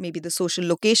maybe the social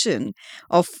location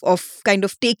of kind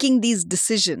of taking these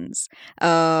decisions,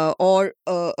 or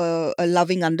a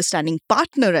loving, understanding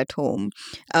partner at home,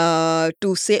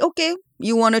 to say, okay,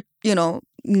 you want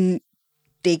to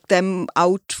take them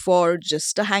out for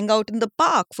just a hangout in the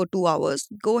park for 2 hours,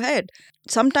 go ahead.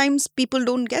 Sometimes people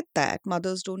don't get that,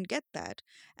 mothers don't get that.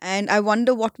 And I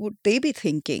wonder what would they be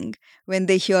thinking when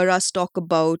they hear us talk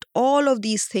about all of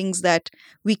these things that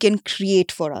we can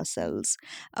create for ourselves.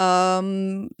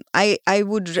 I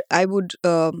would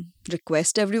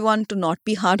request everyone to not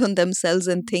be hard on themselves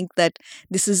and think that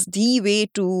this is the way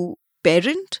to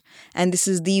parent, and this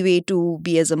is the way to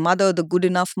be as a mother, the good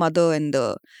enough mother, and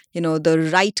the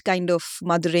right kind of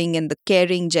mothering, and the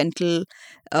caring, gentle,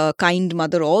 kind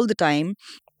mother all the time.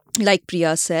 Like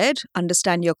Priya said,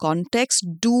 understand your context,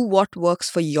 do what works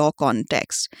for your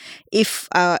context. If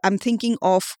I'm thinking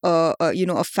of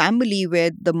a family where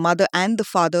the mother and the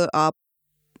father are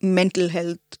mental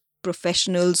health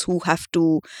professionals who have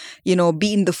to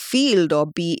be in the field, or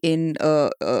be in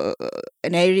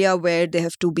an area where they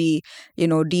have to be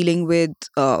dealing with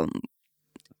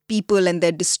people and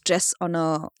their distress on a,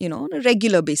 on a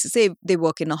regular basis. Say they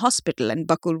work in a hospital, and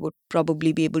Bakul would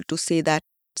probably be able to say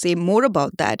more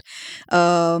about that.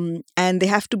 And they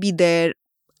have to be there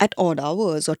at odd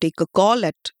hours or take a call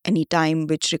at any time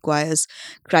which requires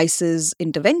crisis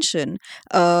intervention.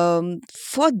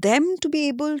 For them to be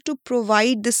able to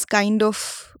provide this kind of,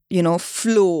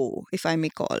 flow, if I may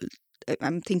call,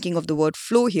 I'm thinking of the word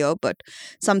flow here, but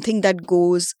something that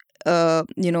goes,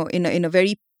 in a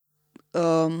very,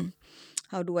 um,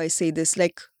 how do I say this?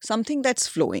 Like something that's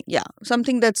flowing. Yeah.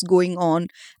 Something that's going on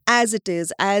as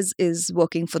is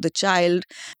working for the child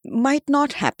might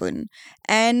not happen.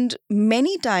 And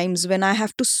many times when I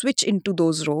have to switch into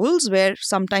those roles, where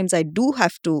sometimes I do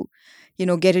have to,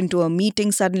 get into a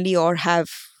meeting suddenly or have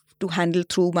to handle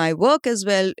through my work as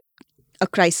well a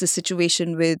crisis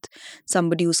situation with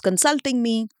somebody who's consulting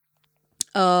me,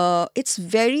 it's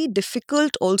very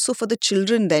difficult also for the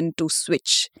children then to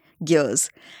switch gears.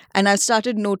 And I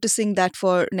started noticing that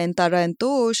for Nentara and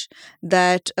Tosh,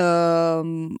 that,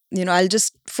 I'll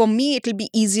just, for me, it'll be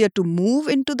easier to move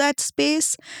into that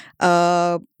space.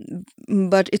 But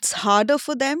it's harder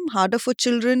for them, harder for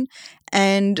children.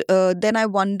 And then I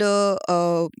wonder,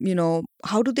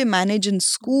 how do they manage in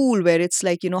school where it's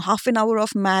like, half an hour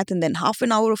of math and then half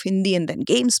an hour of Hindi and then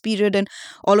games period and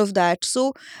all of that.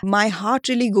 So my heart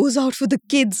really goes out for the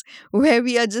kids where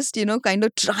we are just, kind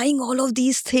of trying all of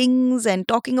these things and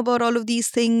talking about all of these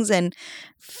things and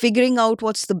figuring out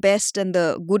what's the best and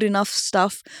the good enough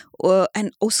stuff.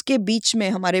 And उसके बीच में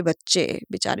हमारे बच्चे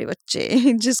बेचारे बच्चे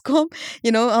जिसको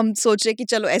हम हम सोच रहे कि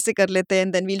चलो ऐसे कर लेते हैं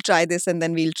and then we'll try this and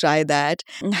then we'll try that.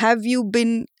 Have you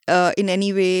been in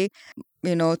any way,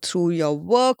 through your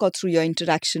work or through your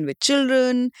interaction with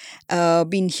children,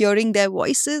 been hearing their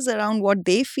voices around what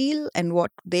they feel and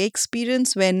what they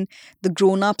experience when the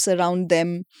grown-ups around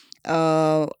them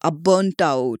are burnt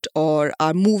out or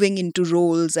are moving into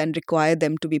roles and require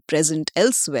them to be present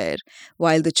elsewhere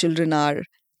while the children are,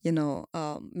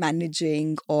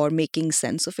 managing or making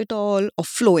sense of it all or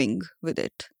flowing with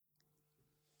it?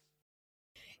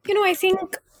 I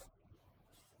think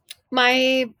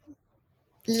my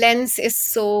lens is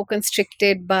so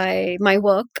constricted by my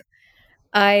work.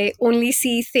 I only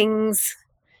see things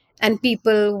and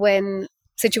people when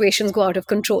situations go out of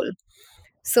control.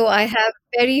 So I have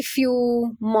very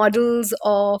few models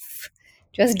of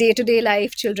just day to day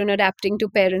life, children adapting to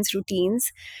parents'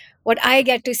 routines. What I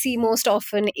get to see most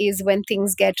often is when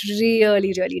things get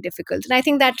really, really difficult. And I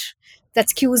think that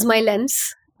skews my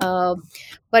lens.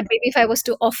 But maybe if I was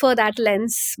to offer that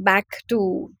lens back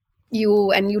to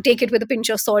you and you take it with a pinch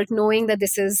of salt, knowing that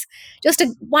this is just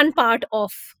one part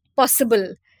of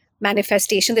possible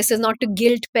manifestation. This is not to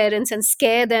guilt parents and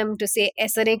scare them to say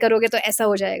ऐसा नहीं करोगे तो ऐसा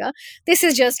हो जाएगा. This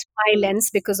is just my lens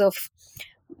because of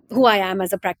who I am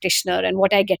as a practitioner and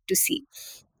what I get to see.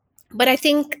 But I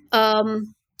think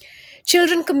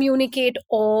children communicate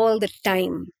all the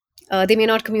time. They may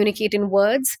not communicate in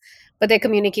words, but they're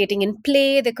communicating in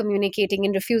play, they're communicating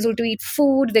in refusal to eat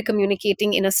food, they're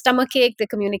communicating in a stomach ache, they're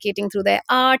communicating through their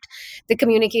art, they're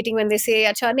communicating when they say,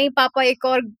 Acha, nahi, Papa, ek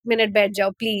aur minute baith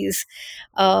jao, please.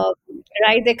 Uh,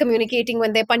 right? They're communicating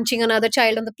when they're punching another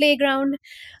child on the playground.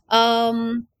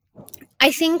 Um,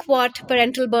 I think what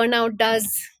parental burnout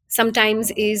does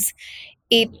sometimes is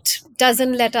it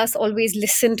doesn't let us always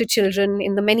listen to children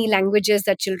in the many languages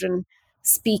that children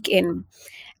speak in.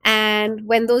 And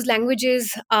when those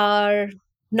languages are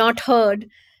not heard,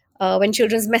 when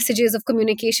children's messages of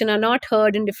communication are not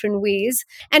heard in different ways,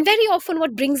 and very often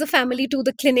what brings a family to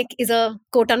the clinic is a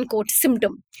quote unquote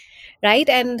symptom, right?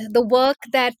 And the work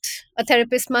that a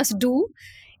therapist must do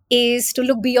is to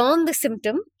look beyond the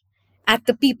symptom at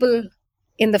the people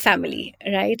in the family,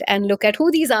 right? And look at who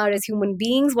these are as human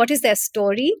beings. What is their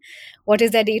story? What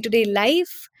is their day to day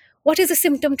life? What is the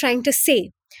symptom trying to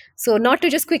say? So, not to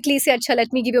just quickly say, Acha,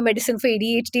 let me give you medicine for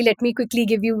ADHD, let me quickly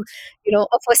give you,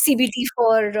 for CBT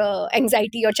for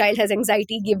anxiety, your child has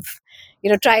anxiety,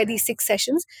 try these 6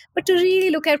 sessions, but to really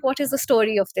look at what is the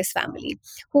story of this family.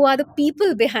 Who are the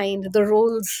people behind the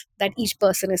roles that each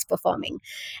person is performing?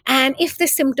 And if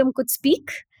this symptom could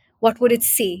speak, what would it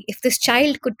say? If this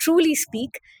child could truly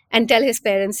speak and tell his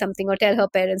parents something or tell her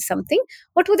parents something,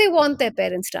 what would they want their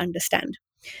parents to understand?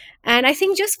 And I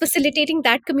think just facilitating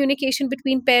that communication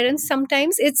between parents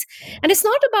sometimes it's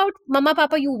not about mama,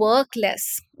 papa, you work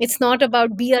less. It's not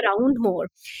about be around more.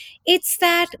 It's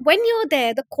that when you're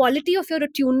there, the quality of your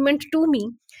attunement to me,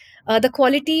 the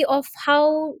quality of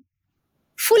how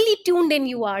fully tuned in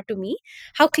you are to me,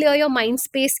 how clear your mind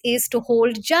space is to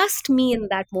hold just me in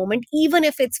that moment, even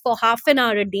if it's for half an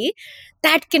hour a day,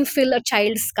 that can fill a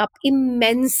child's cup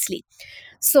immensely.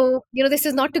 So, this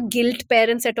is not to guilt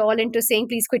parents at all into saying,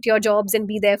 please quit your jobs and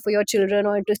be there for your children,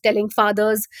 or into telling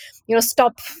fathers,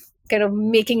 stop kind of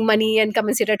making money and come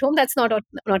and sit at home. That's not at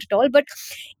all. But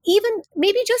even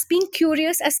maybe just being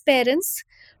curious as parents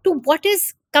to what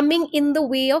is coming in the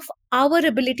way of our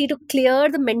ability to clear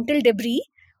the mental debris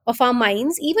of our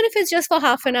minds, even if it's just for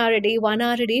half an hour a day, 1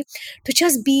 hour a day, to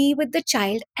just be with the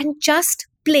child and just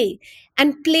play,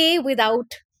 and play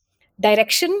without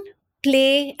direction.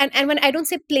 Play, and when I don't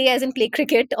say play as in play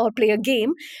cricket or play a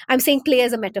game, I'm saying play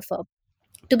as a metaphor.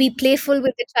 To be playful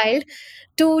with the child,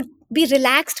 to be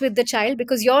relaxed with the child,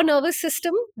 because your nervous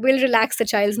system will relax the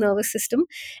child's nervous system,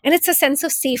 and it's a sense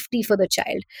of safety for the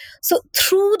child. So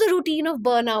through the routine of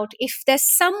burnout, if there's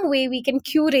some way we can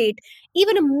curate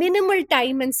even a minimal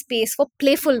time and space for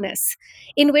playfulness,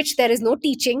 in which there is no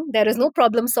teaching, there is no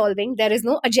problem solving, there is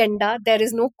no agenda, there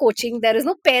is no coaching, there is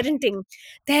no parenting,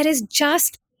 there is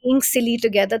just being silly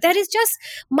together, there is just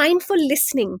mindful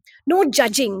listening, no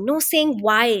judging, no saying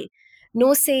why,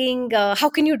 no saying, how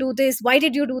can you do this? Why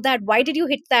did you do that? Why did you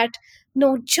hit that?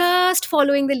 No, just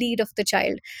following the lead of the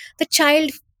child. The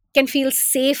child can feel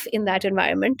safe in that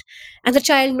environment. And the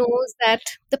child knows that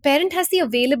the parent has the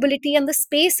availability and the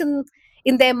space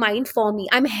in their mind for me.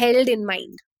 I'm held in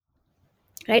mind,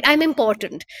 right? I'm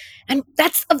important. And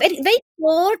that's a very, very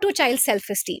core to a child's self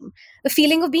esteem, the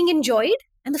feeling of being enjoyed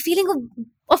and the feeling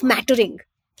of mattering.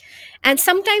 And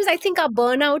sometimes I think our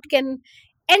burnout can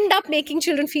end up making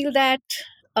children feel that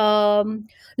um,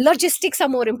 logistics are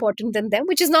more important than them,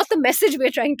 which is not the message we're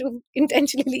trying to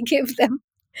intentionally give them.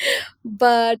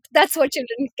 But that's what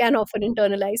children can often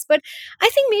internalize. But I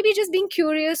think maybe just being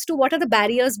curious to what are the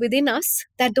barriers within us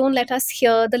that don't let us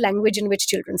hear the language in which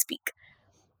children speak.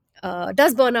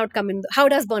 Does burnout come in? How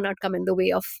does burnout come in the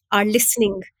way of our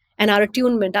listening and our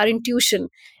attunement, our intuition?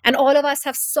 And all of us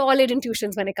have solid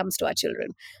intuitions when it comes to our children.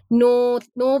 No,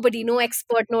 nobody, no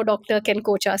expert, no doctor can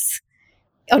coach us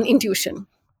on intuition.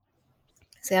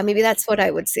 So yeah, maybe that's what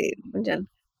I would say, Gunjan.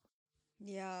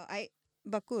 Yeah,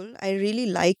 Bakul, I really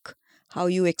like how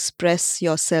you express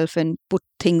yourself and put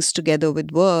things together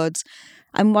with words.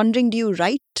 I'm wondering, do you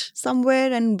write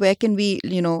somewhere, and where can we,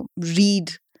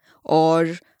 read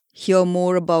or hear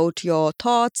more about your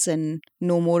thoughts and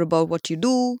know more about what you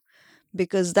do?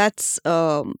 Because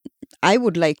I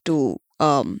would like to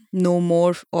know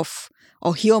more of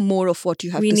or hear more of what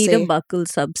you have We to need a say. buckle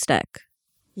substack.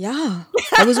 Yeah.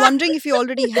 I was wondering if you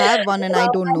already have one and I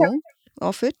don't know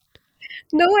of it.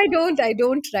 No, I don't. I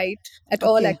don't write at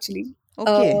all, Okay. actually.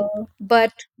 Okay.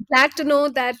 But glad to know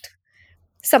that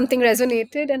something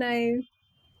resonated, and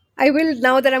I will,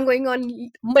 now that I'm going on Yeah.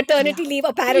 maternity leave. Yeah,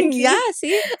 Apparently,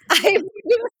 see? I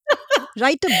will,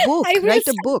 Write a book. I will Write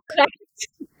a book. write.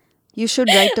 You should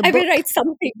write a I will book. write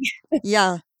something.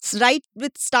 Yeah.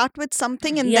 Start with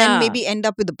something and then Yeah, maybe end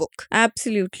up with a book.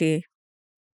 absolutely.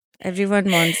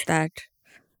 Everyone wants that.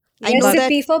 I know that.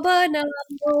 Recipe for burnout.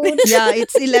 Yeah,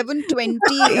 it's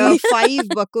 11:25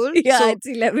 Bakul. Yeah, So it's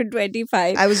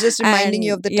 11:25. I was just reminding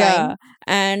you And of the yeah, time.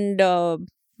 and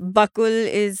Bakul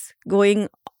is going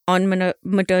on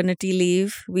maternity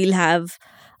leave. We'll have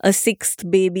a sixth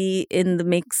baby in the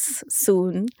mix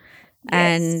soon. Yes.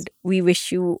 And we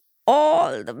wish you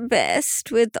all the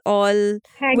best with all,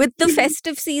 Thank with the you.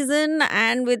 festive season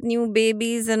and with new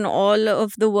babies and all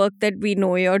of the work that we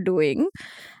know you're doing.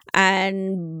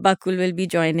 And Bakul will be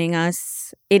joining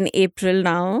us in April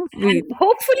now. We And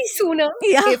hopefully sooner,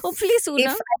 Yeah, if hopefully sooner.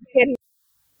 I can.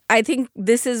 I think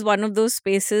this is one of those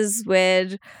spaces where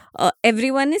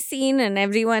everyone is seen and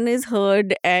everyone is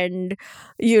heard, and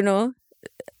you know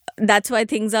that's why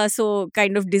things are so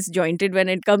kind of disjointed when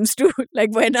it comes to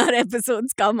like when our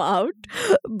episodes come out.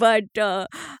 But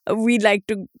we like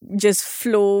to just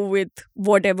flow with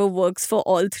whatever works for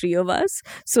all three of us.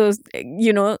 So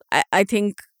I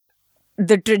think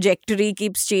the trajectory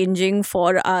keeps changing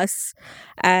for us,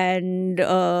 and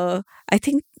I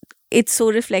think it's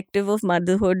so reflective of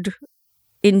motherhood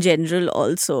in general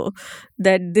also,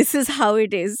 that this is how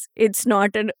it is. It's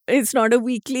not a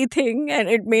weekly thing, and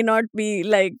it may not be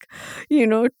like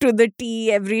to the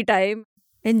T every time.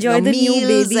 Your Enjoy the new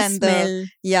meals baby and the, smell.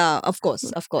 yeah, of course,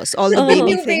 all the The baby Oh.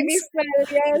 new baby things. smell,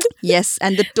 yes. Yes,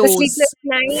 and the The sleepless toes.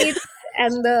 nights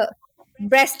and the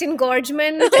breast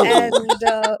engorgement and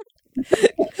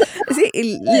See,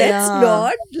 Yeah.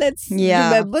 let's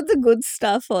Yeah. remember the good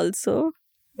stuff also.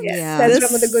 yes, Yeah. let's There's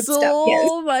remember the good stuff. Yes,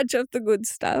 so much of the good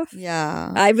stuff.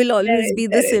 Yeah. I will there always is, be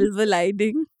the there is. silver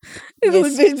lining. It will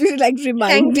Yes. be like Thank you.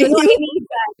 reminding No, you, I need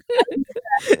that. I need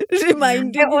that. Yeah. I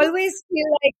reminding you. always feel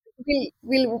like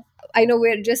we'll I know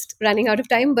we're just running out of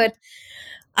time, but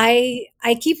I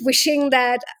keep wishing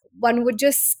that one would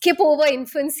just skip over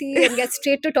infancy and get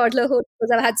straight to toddlerhood,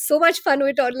 because I've had so much fun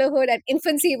with toddlerhood, and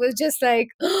infancy was just like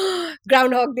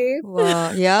Groundhog Day,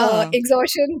 Wow. Yeah.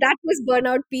 exhaustion. That was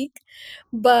burnout peak.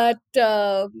 But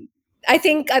I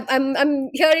think I'm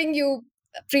hearing you,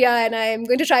 Priya, and I'm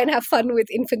going to try and have fun with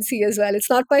infancy as well. It's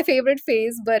not my favorite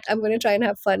phase, but I'm going to try and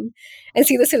have fun and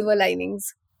see the silver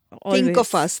linings. Think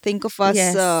of Always. us. Think of us.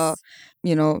 Yes.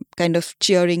 Kind of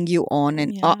cheering you on,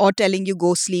 and Yeah. or telling you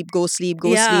go sleep, go sleep, go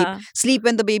sleep. Yeah. Sleep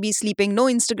when the baby's sleeping. No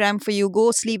Instagram for you.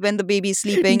 Go sleep when the baby's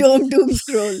sleeping. Doom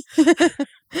scroll.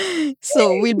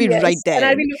 So we'll be right Yes, and there.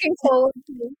 I'll be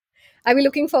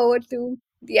looking forward to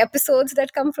the episodes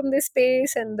that come from this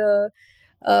space, and the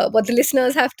what the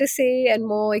listeners have to say, and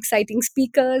more exciting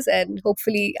speakers, and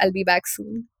hopefully I'll be back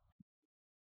soon.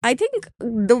 I think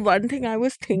the one thing I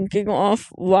was thinking of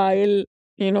while,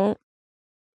 you know,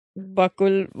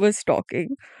 Bakul was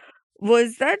talking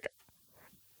was that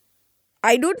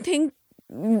I don't think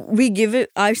we give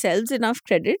ourselves enough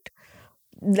credit.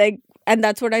 Like, and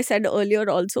that's what I said earlier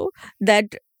also,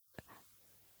 that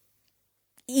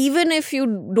even if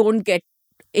you don't get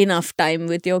enough time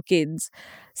with your kids,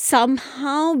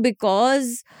 somehow,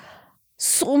 because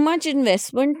so much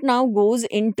investment now goes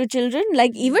into children,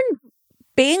 like even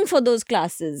paying for those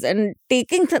classes and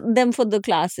taking them for the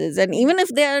classes, and even if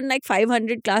they are in like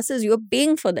 500 classes, you're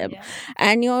paying for them. Yeah.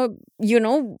 And you're,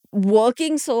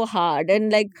 working so hard,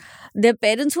 and like their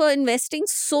parents were investing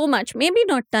so much, maybe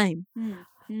not time,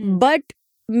 but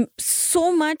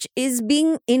so much is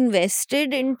being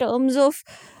invested in terms of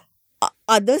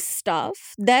other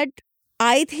stuff, that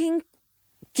I think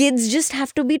kids just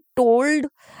have to be told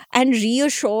and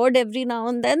reassured every now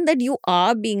and then that you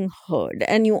are being heard,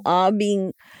 and you are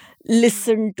being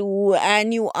listened to,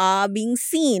 and you are being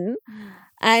seen.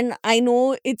 And I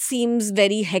know it seems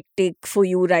very hectic for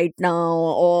you right now,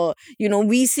 or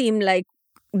we seem like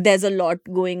there's a lot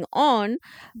going on,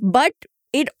 but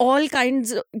it all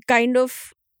kind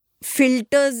of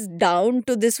filters down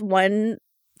to this one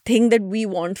thing that we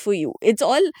want for you. It's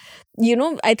all,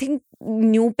 I think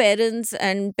new parents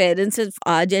and parents of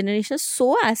our generation are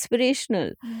so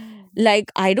aspirational.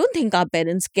 Like, I don't think our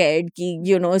parents cared ki,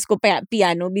 isko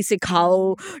piano bhi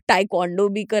sikhao, taekwondo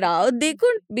bhi karao. They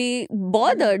couldn't be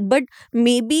bothered. But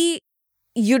maybe,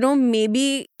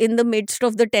 maybe in the midst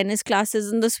of the tennis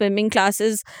classes and the swimming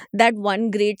classes, that one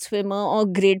great swimmer or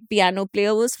great piano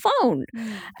player was found.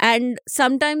 And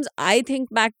sometimes I think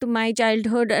back to my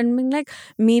childhood and being like,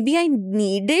 maybe I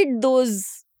needed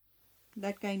those,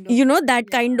 that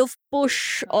kind of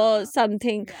push or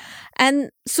something.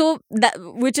 And so that,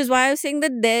 which is why I was saying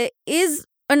that there is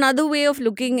another way of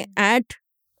looking at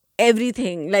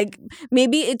everything. Like,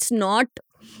 maybe it's not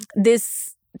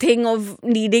this thing of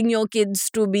needing your kids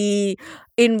to be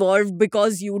involved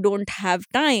because you don't have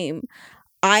time.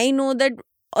 I know that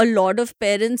a lot of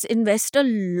parents invest a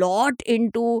lot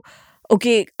into,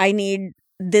 okay, I need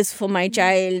this for my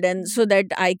child, and so that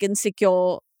I can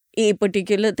secure a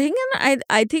particular thing. And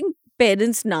I think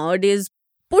parents nowadays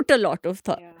put a lot of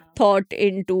thought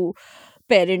into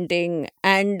parenting,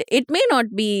 and it may not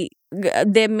be,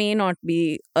 there may not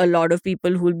be a lot of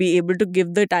people who will be able to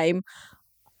give the time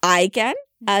I can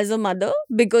as a mother,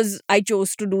 because I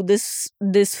chose to do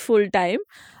this full time.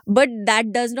 But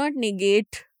that does not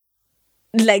negate,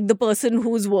 like, the person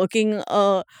who's working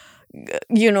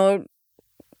you know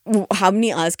how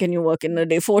many hours can you work in a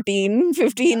day? 14,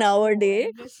 15 hour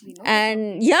day.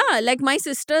 And yeah, like my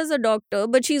sister's a doctor,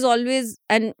 but she's always,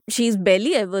 and she's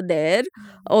barely ever there,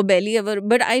 or barely ever,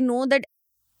 but I know that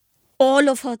all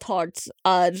of her thoughts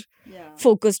are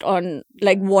focused on,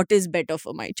 like, what is better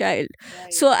for my child.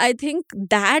 So I think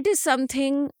that is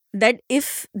something that,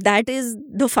 if that is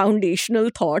the foundational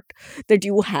thought that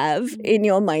you have in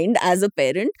your mind as a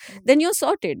parent, then you're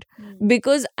sorted.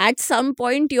 Because at some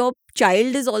point your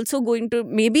child is also going to,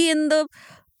 maybe in the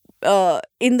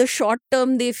short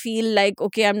term they feel like,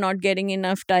 okay, I'm not getting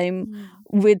enough time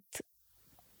with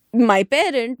my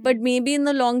parent, but maybe in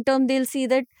the long term they'll see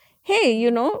that,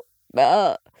 hey,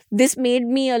 uh, this made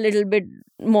me a little bit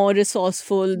more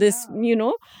resourceful. This,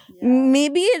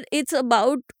 maybe it's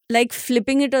about, like,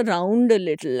 flipping it around a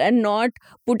little, and not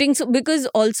putting, so, because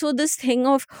also this thing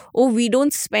of, oh, we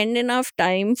don't spend enough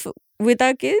time with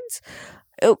our kids,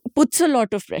 puts a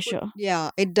lot of pressure.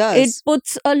 Yeah, it It does.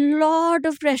 puts a lot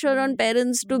of pressure on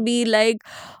parents to be like,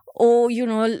 oh,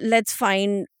 let's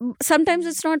find. Sometimes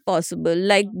it's not possible.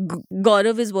 Like,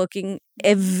 Gaurav is working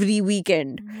every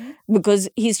weekend because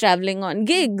he's traveling on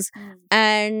gigs.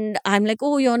 And I'm like,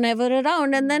 oh, you're never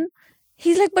around. And then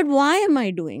he's like, but why am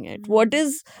I doing it? What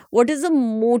is the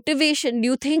motivation? Do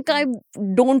you think I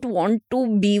don't want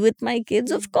to be with my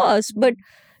kids? Of course. But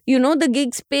the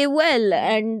gigs pay well,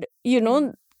 and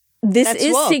this That's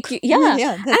is work. yeah,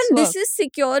 Yeah, that's and this work. is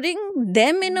securing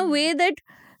them in a way that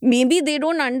maybe they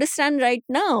don't understand right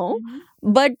now,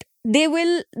 but they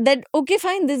will, that okay,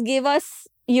 fine, this gave us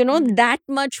that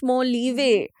much more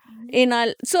leeway in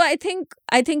our. So I think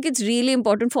it's really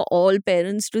important for all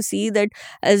parents to see that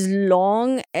as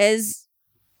long as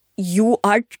you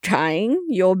are trying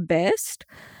your best,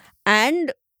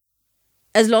 and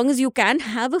as long as you can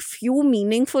have a few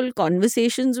meaningful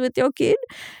conversations with your kid,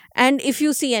 and if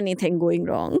you see anything going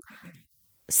wrong,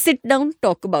 sit down,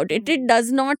 talk about it. It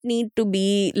does not need to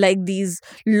be like these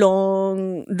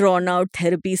long drawn out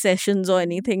therapy sessions or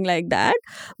anything like that,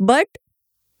 but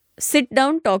sit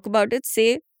down, talk about it,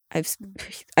 say,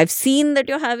 I've seen that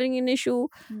you're having an issue,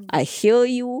 I hear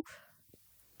you,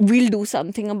 we'll do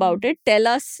something about it, tell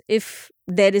us if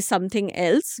there is something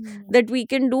else that we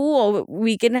can do, or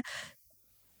we can.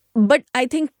 But I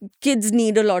think kids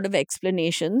need a lot of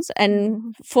explanations,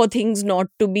 and for things not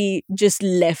to be just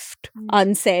left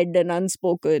unsaid and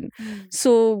unspoken.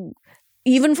 So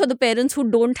even for the parents who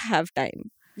don't have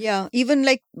time. Yeah, even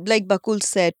like Bakul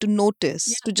said, to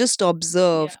notice, to just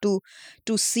observe, to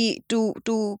see, to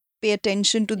pay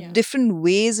attention to different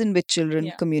ways in which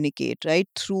children communicate, right?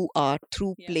 Through art,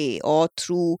 through play, or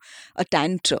through a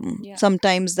tantrum.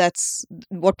 Sometimes that's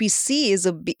what we see is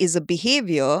is a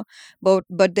behavior,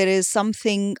 but there is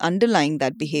something underlying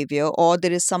that behavior, or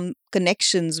there is some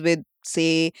connections with,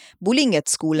 say, bullying at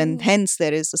school, and hence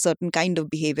there is a certain kind of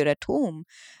behavior at home.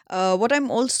 What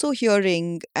I'm also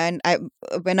hearing, and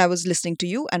when I was listening to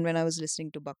you and when I was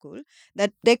listening to Bakul,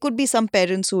 that there could be some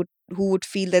parents who would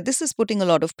feel that this is putting a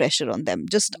lot of pressure on them,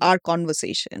 just our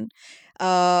conversation.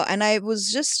 And I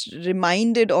was just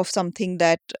reminded of something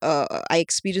that I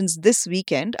experienced this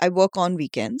weekend. I work on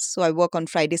weekends, so I work on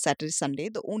Friday, Saturday, Sunday.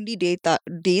 The only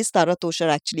days Tara Tosh are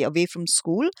actually away from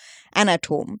school and at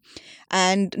home.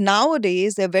 And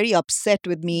nowadays, they're very upset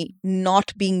with me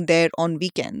not being there on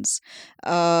weekends,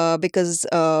 because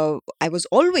I was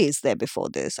always there before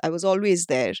this. I was always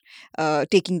there,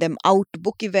 taking them out to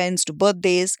book events, to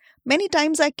birthdays. Many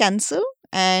times I cancel,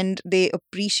 and they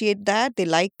appreciate that, they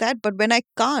like that. But when I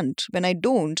can't, when I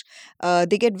don't,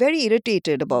 they get very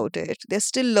irritated about it. They're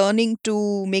still learning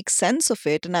to make sense of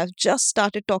it. And I've just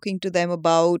started talking to them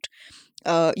about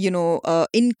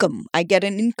income. I get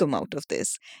an income out of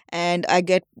this, and I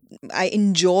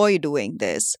enjoy doing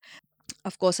this.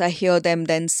 Of course, I hear them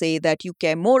then say that you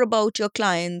care more about your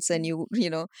clients, and you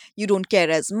don't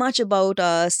care as much about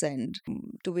us. And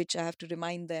to which I have to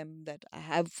remind them that I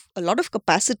have a lot of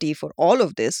capacity for all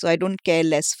of this, so I don't care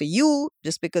less for you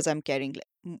just because I'm caring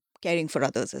for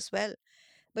others as well.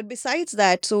 But besides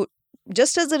that, so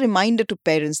just as a reminder to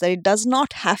parents that it does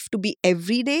not have to be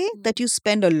every day that you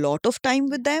spend a lot of time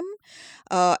with them.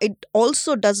 It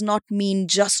also does not mean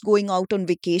just going out on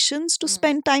vacations to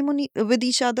spend time with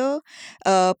each other.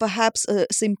 Perhaps a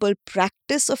simple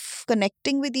practice of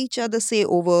connecting with each other, say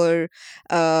like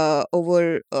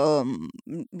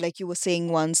you were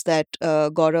saying once, that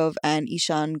Gaurav and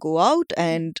Ishan go out,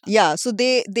 and yeah, so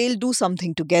they'll do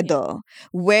something together,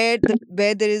 where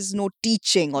there is no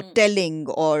teaching or telling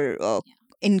or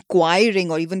inquiring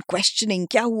or even questioning,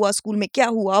 क्या हुआ school में, क्या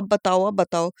हुआ, आप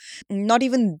बताओ. Not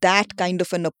even that kind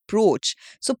of an approach.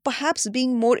 So perhaps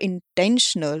being more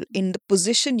intentional in the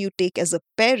position you take as a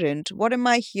parent. What am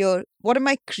I here? What am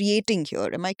I creating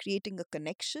here? Am I creating a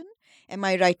connection? Am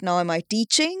I right now? Am I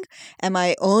teaching? Am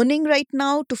I earning right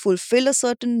now to fulfill a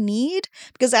certain need?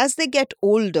 Because as they get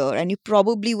older, and you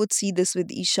probably would see this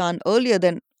with Ishan earlier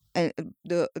than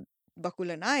the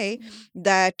Bakul and I,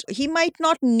 that he might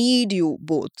not need you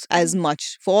both as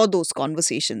much for those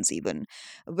conversations, even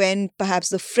when perhaps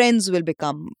the friends will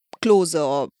become closer,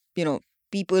 or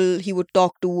people he would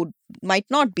talk to might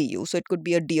not be you. So it could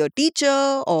be a dear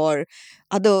teacher or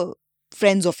other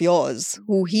friends of yours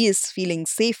who he is feeling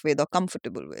safe with or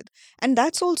comfortable with. And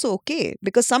that's also okay,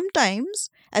 because sometimes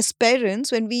as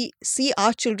parents, when we see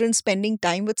our children spending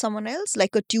time with someone else,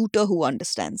 like a tutor who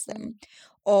understands them,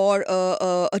 or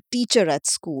a teacher at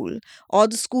school, or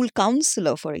the school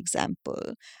counselor, for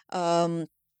example, um,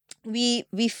 we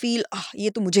feel,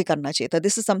 ये तो मुझे करना चाहिए था,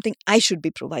 this is something I should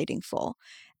be providing for.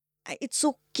 It's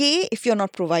okay if you're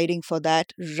not providing for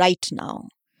that right now.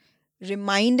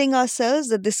 Reminding ourselves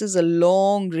that this is a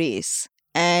long race.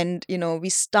 And, we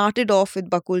started off with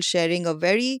Bakul sharing a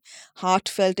very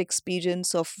heartfelt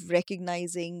experience of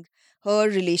recognizing her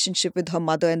relationship with her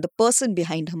mother and the person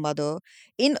behind her mother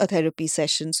in a therapy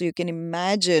session. So you can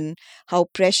imagine how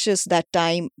precious that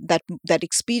time, that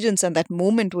experience and that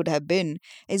moment would have been.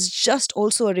 Is just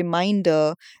also a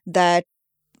reminder that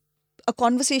a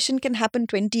conversation can happen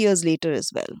 20 years later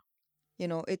as well.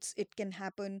 It can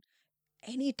happen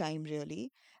anytime,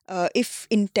 really. If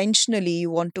intentionally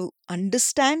you want to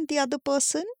understand the other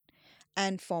person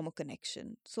and form a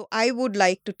connection. So I would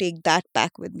like to take that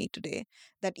back with me today,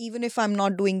 that even if I'm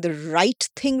not doing the right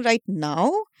thing right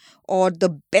now or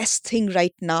the best thing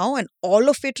right now and all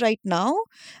of it right now,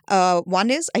 one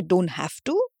is I don't have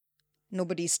to.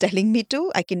 Nobody's telling me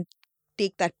to. I can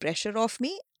take that pressure off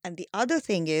me. And the other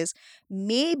thing is,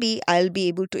 maybe I'll be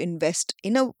able to invest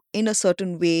in a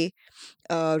certain way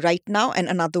right now and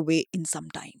another way in some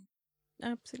time.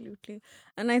 Absolutely.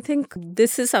 And I think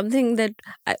this is something that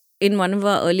in one of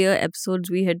our earlier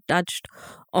episodes we had touched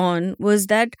on, was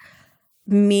that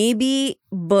maybe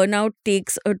burnout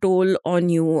takes a toll on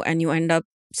you and you end up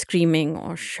screaming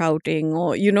or shouting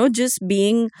or, just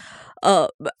being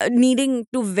needing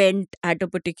to vent at a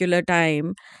particular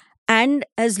time. And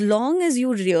as long as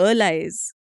you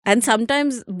realize, and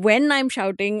sometimes when I'm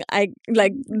shouting, I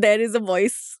like there is a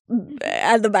voice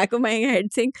at the back of my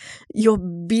head saying, "You're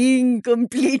being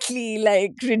completely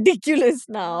like ridiculous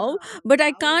now," but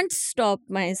I can't stop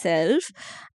myself.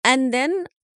 And then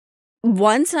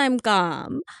once I'm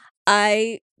calm,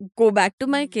 I go back to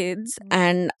my kids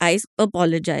and I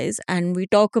apologize and we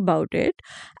talk about it.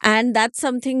 And that's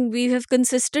something we have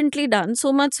consistently done,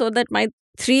 so much so that my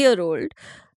 3-year-old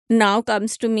now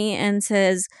comes to me and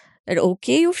says that,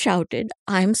 okay, you've shouted,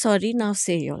 I'm sorry, now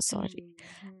say you're sorry.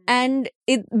 And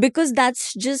it, because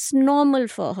that's just normal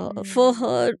for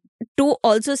her to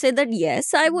also say that,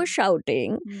 yes, I was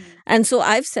shouting and so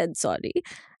I've said sorry,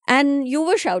 and you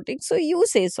were shouting, so you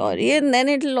say sorry, and then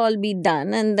it'll all be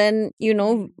done, and then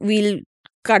we'll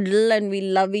cuddle and we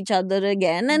love each other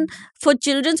again. And for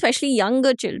children, especially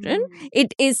younger children,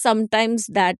 it is sometimes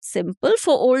that simple.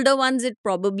 For older ones, it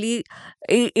probably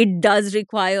it does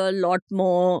require a lot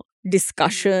more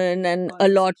discussion and a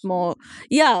lot more,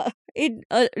 yeah, it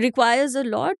requires a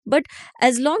lot. But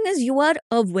as long as you are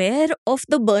aware of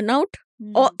the burnout,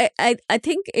 or I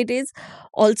think it is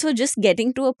also just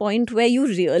getting to a point where you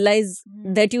realize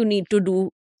that you need to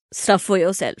do stuff for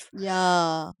yourself,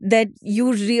 Yeah. that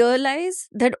you realize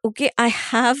that, okay, I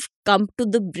have come to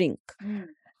the brink.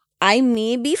 I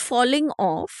may be falling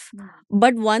off,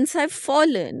 but once I've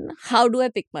fallen, how do I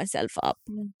pick myself up?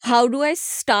 How do I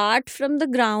start from the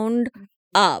ground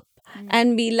up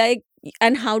and be like,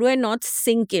 and how do I not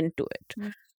sink into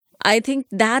it? I think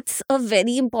that's a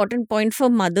very important point for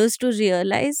mothers to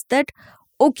realize that,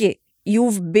 okay,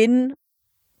 you've been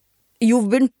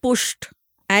pushed,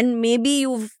 and maybe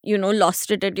you've lost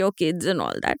it at your kids and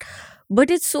all that, but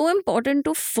it's so important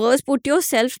to first put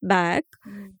yourself back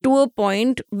to a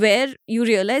point where you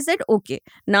realize that, okay,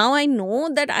 now I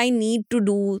know that I need to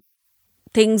do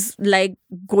things like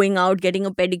going out, getting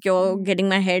a pedicure, getting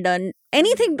my hair done,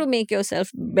 anything to make yourself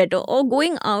better, or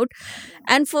going out.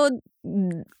 And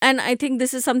and I think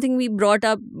this is something we brought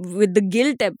up with the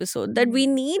guilt episode, that we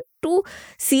need to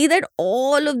see that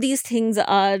all of these things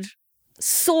are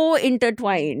so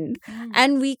intertwined,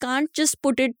 and we can't just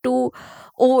put it to,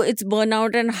 oh, it's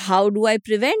burnout and how do I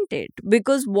prevent it,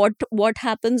 because what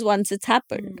happens once it's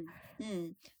happened?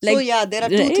 So Like, yeah, there are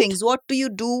two right? things. What do you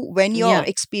do when you're Yeah.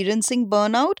 experiencing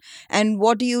burnout, and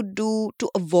what do you do to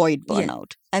avoid Yeah.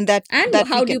 burnout? And that And that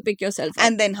how we do you can, pick yourself up?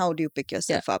 and then how do you pick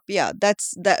yourself up? Yeah,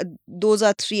 those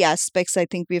are three aspects I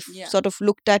think we've sort of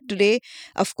looked at today.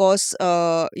 Of course,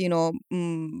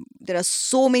 there are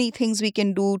so many things we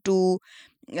can do to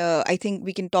I think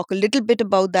we can talk a little bit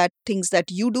about that, things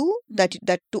that you do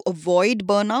that to avoid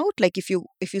burnout. Like if you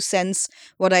sense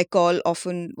what I call,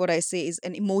 often what I say is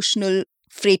an emotional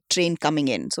freight train coming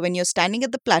in. So when you're standing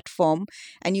at the platform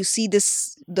and you see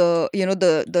the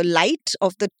light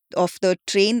of the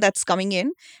train that's coming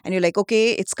in, and you're like,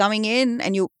 okay, it's coming in,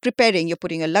 and you're preparing, you're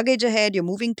putting your luggage ahead, you're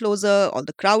moving closer, all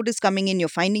the crowd is coming in, you're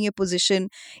finding your position.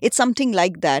 It's something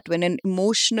like that. When an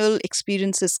emotional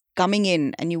experience is coming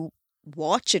in and you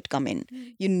watch it come in,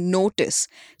 you notice.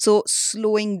 So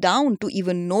slowing down to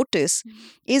even notice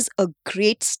is a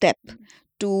great step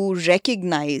to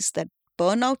recognize that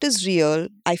burnout is real.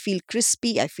 I feel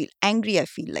crispy, I feel angry, I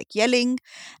feel like yelling.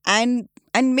 And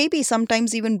maybe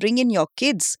sometimes even bring in your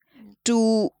kids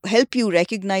to help you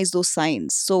recognize those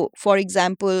signs. So for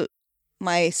example,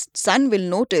 my son will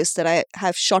notice that I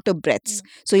have shorter breaths.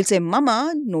 So he'll say,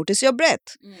 Mama, notice your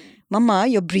breath. Mama,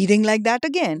 you're breathing like that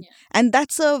again. And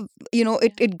that's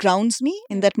it grounds me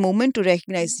in that moment to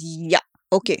recognize, yeah,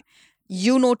 okay,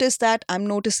 you notice that, I'm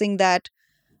noticing that.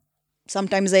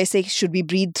 Sometimes I say, should we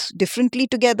breathe differently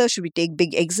together? Should we take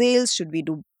big exhales? Should we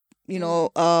do,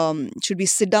 should we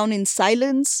sit down in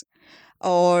silence?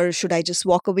 Or should I just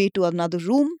walk away to another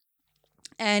room?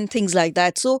 and things like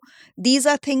that. So these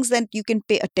are things that you can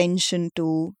pay attention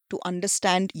to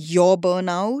understand your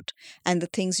burnout, and the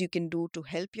things you can do to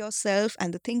help yourself,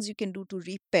 and the things you can do to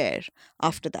repair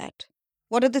after that.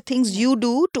 What are the things you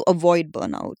do to avoid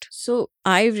burnout? So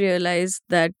I realized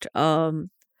that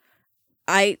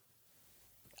I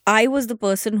I was the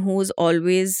person who was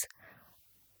always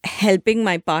helping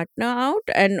my partner out,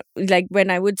 and like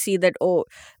when I would see that, oh,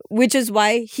 which is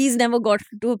why he's never got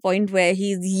to a point where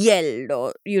he's yelled,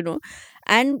 or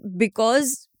and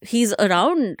because he's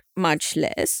around much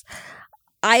less,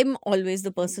 I'm always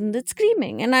the person that's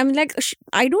screaming, and I'm like,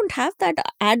 I don't have that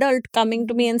adult coming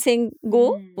to me and saying,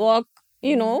 go walk,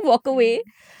 walk away.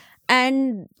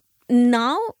 And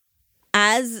now,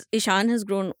 as Ishan has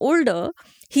grown older,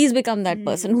 he's become that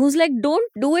person who's like,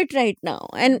 don't do it right now.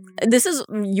 And this is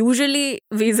usually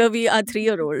vis-a-vis a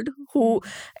 3-year-old who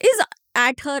is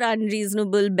at her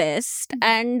unreasonable best.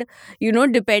 And,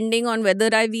 depending on whether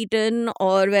I've eaten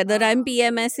or whether I'm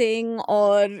PMSing,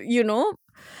 or,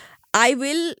 I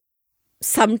will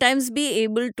sometimes be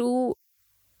able to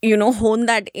hone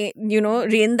that in,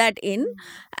 rein that in,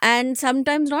 and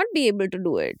sometimes not be able to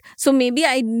do it. So maybe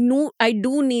I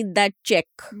do need that check,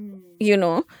 you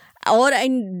know or I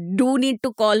do need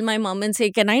to call my mom and say,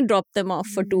 can I drop them off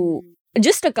for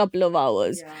just a couple of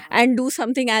hours, and do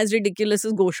something as ridiculous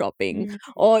as go shopping,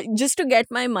 or just to get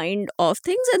my mind off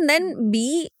things, and then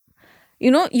be,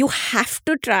 you have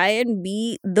to try and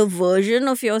be the version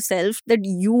of yourself that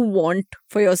you want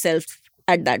for yourself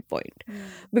at that point.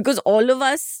 Because all of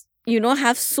us,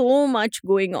 have so much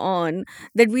going on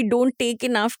that we don't take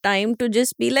enough time to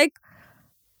just be like,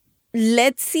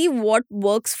 let's see what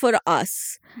works for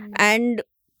us. And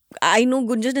I know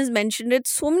Gunjan has mentioned it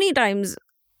so many times,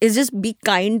 is just be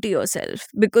kind to yourself.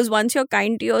 Because once you're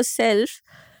kind to yourself,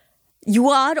 you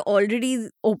are already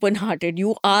open hearted,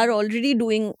 you are already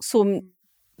doing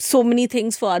so many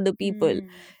things for other people.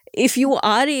 If you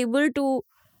are able to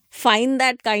find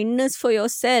that kindness for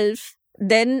yourself,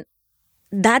 then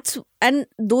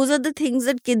those are the things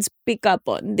that kids pick up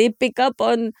on. They pick up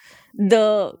on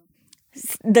the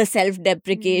self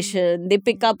deprecation, they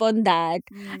pick up on that.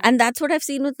 And that's what I've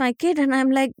seen with my kid, and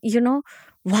I'm like,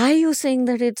 why are you saying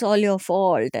that it's all your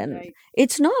fault? And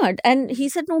it's not. And he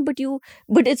said, no,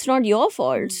 but it's not your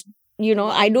fault.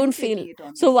 I don't feel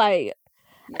so. Why?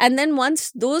 And then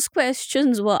once those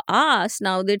questions were asked,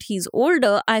 now that he's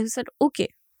older, I said, okay,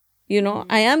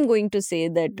 I am going to say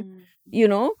that,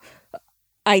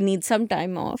 I need some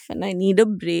time off and I need a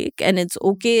break. And it's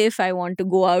okay if I want to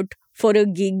go out for a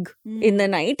gig in the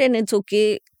night. And it's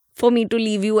okay for me to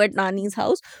leave you at Nani's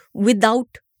house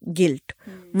without guilt,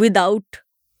 without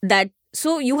that.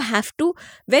 So you have to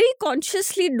very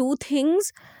consciously do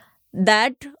things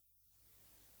that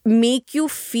make you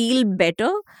feel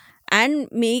better and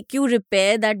make you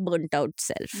repair that burnt out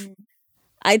self.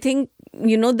 I think,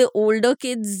 the older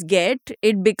kids get,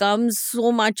 it becomes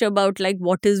so much about like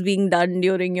what is being done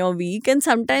during your week. And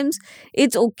sometimes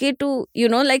it's okay to,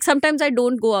 like sometimes I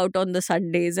don't go out on the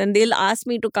Sundays and they'll ask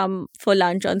me to come for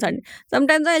lunch on Sunday.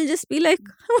 Sometimes I'll just be like,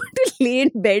 I want to lay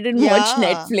in bed and watch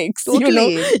Netflix.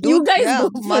 Totally. You guys go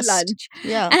for lunch.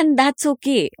 Yeah. And that's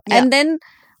okay. Yeah. And then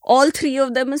all three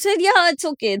of them said, yeah, it's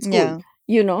okay. It's cool.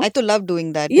 I to love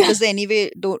doing that because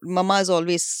anyway, mama is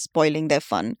always spoiling their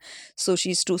fun. So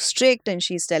she's too strict and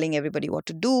she's telling everybody what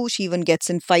to do. She even gets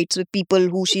in fights with people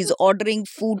who she's ordering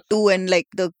food to, and like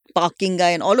the parking guy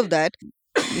and all of that.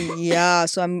 Yeah,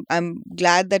 so I'm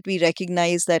glad that we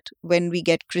recognize that when we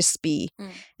get crispy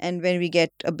and when we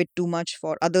get a bit too much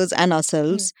for others and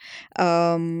ourselves.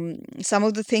 Some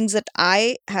of the things that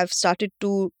I have started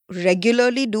to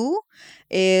regularly do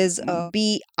is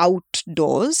be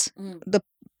outdoors. The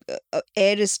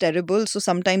air is terrible, so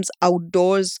sometimes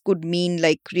outdoors could mean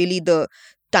like really the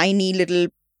tiny little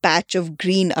patch of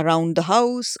green around the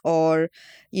house, or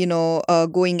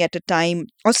going at a time,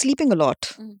 or sleeping a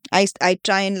lot. I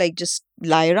try and like just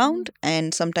lie around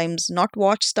and sometimes not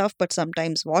watch stuff, but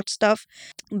sometimes watch stuff.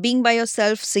 Being by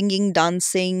yourself, singing,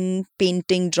 dancing,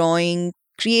 painting, drawing,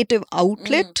 creative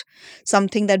outlet,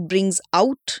 something that brings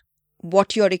out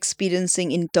what you're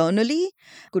experiencing internally.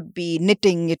 Could be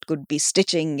knitting, it could be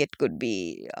stitching, it could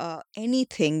be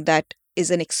anything that is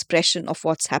an expression of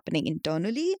what's happening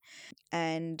internally.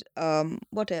 And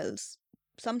what else?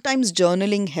 Sometimes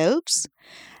journaling helps,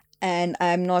 and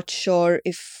I'm not sure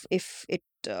if it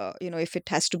if it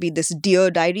has to be this dear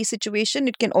diary situation.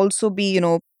 It can also be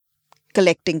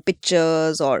collecting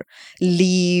pictures or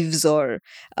leaves, or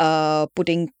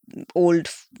putting old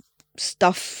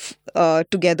stuff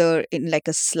together in like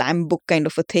a slam book kind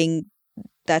of a thing.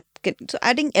 that can, so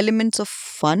adding elements of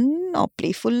fun or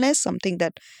playfulness, something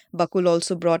that Bakul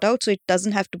also brought out. So it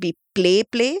doesn't have to be play,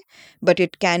 but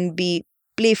it can be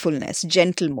playfulness,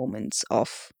 gentle moments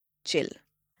of chill.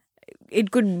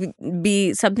 It could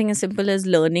be something as simple as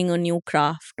learning a new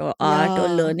craft or art, or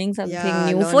learning something new for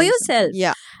learning something. yourself.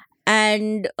 Yeah.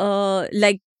 And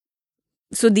like,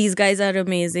 so these guys are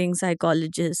amazing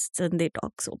psychologists and they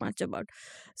talk so much about.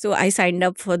 So I signed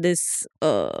up for this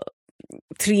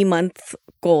 3-month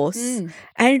course,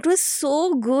 and it was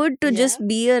so good to just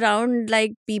be around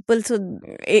like people. So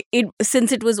it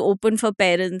since it was open for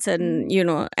parents, and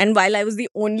and while I was the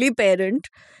only parent,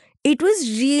 it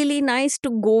was really nice to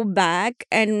go back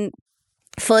and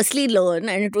firstly learn,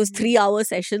 and it was 3-hour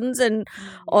sessions and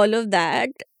all of that.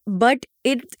 But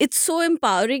it's so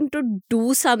empowering to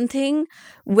do something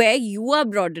where you are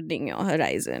broadening your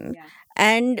horizon.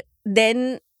 And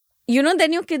then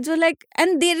then your kids were like,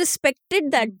 and they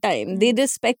respected that time. They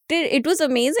respected, it was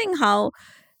amazing how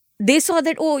they saw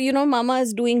that, oh, mama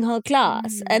is doing her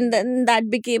class. And then that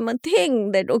became a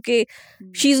thing that, okay,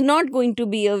 she's not going to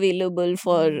be available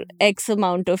for X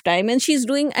amount of time. And she's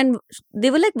doing, and they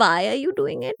were like, why are you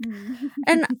doing it?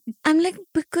 And I'm like,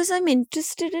 because I'm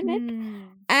interested in it.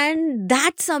 And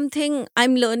that's something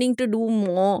I'm learning to do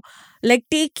more. Like,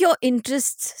 take your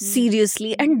interests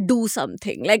seriously and do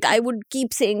something. Like, I would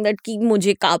keep saying that ki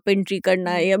mujhe carpentry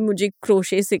karna hai, ya mujhe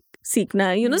crochet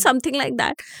seekhna hai, something like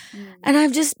that. And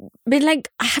I've just been like,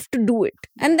 I have to do it.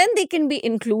 And then they can be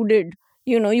included.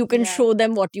 You can show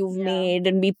them what you've made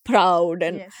and be proud.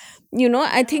 And,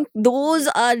 I think those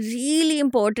are really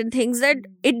important things, that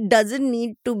it doesn't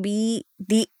need to be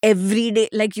the everyday,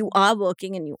 like you are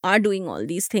working and you are doing all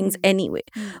these things anyway.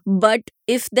 But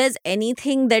if there's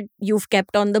anything that you've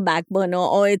kept on the back burner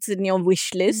or it's in your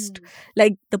wish list,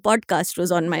 like the podcast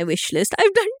was on my wish list.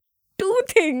 I've done 2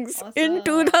 things in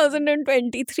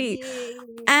 2023.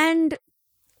 And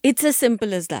it's as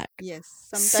simple as that. Yes.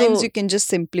 Sometimes you can just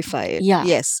simplify it. Yeah.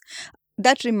 Yes.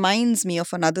 That reminds me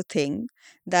of another thing.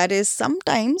 That is,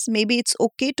 sometimes maybe it's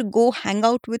okay to go hang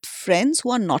out with friends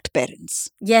who are not parents.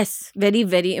 Yes, very,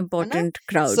 very important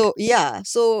crowd. So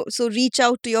so reach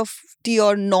out to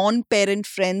your non-parent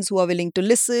friends who are willing to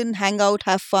listen, hang out,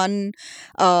 have fun,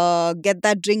 get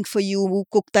that drink for you,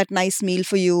 cook that nice meal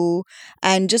for you,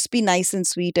 and just be nice and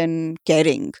sweet and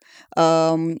caring.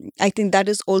 I think that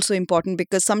is also important,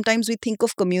 because sometimes we think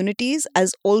of communities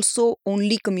as also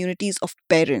only communities of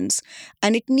parents,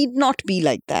 and it need not be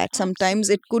like that. Sometimes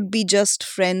it could be just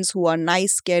friends who are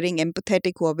nice, caring,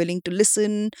 empathetic, who are willing to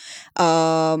listen.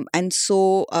 And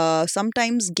so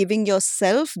sometimes giving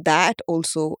yourself that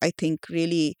also, I think,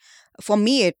 really, for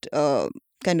me, it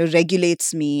kind of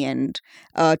regulates me and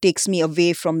takes me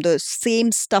away from the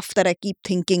same stuff that I keep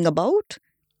thinking about.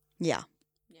 Yeah.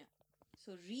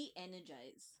 So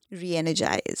re-energize.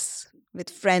 Re-energize with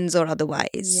friends or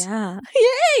otherwise. Yeah.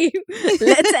 Yay!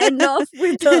 Let's end off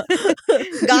with a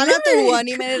गाना तो हुआ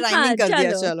नहीं, मैंने rhyming कर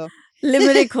दिया, चलो.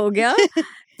 Limerick हो गया.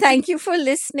 Thank you for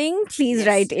listening. Please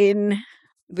write in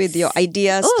with your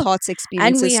ideas, thoughts,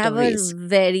 experiences, and we have stories. A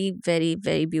very, very,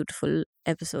 very beautiful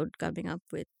episode coming up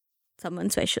with someone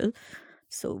special.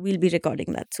 So we'll be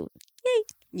recording that soon.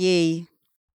 Yay.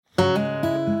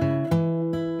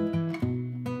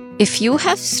 If you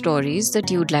have stories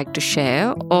that you'd like to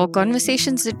share or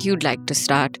conversations that you'd like to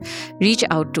start, reach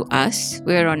out to us.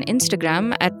 We're on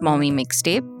Instagram at Mommy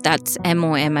Mixtape. That's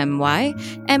MOMMY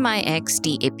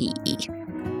MIXTAPE.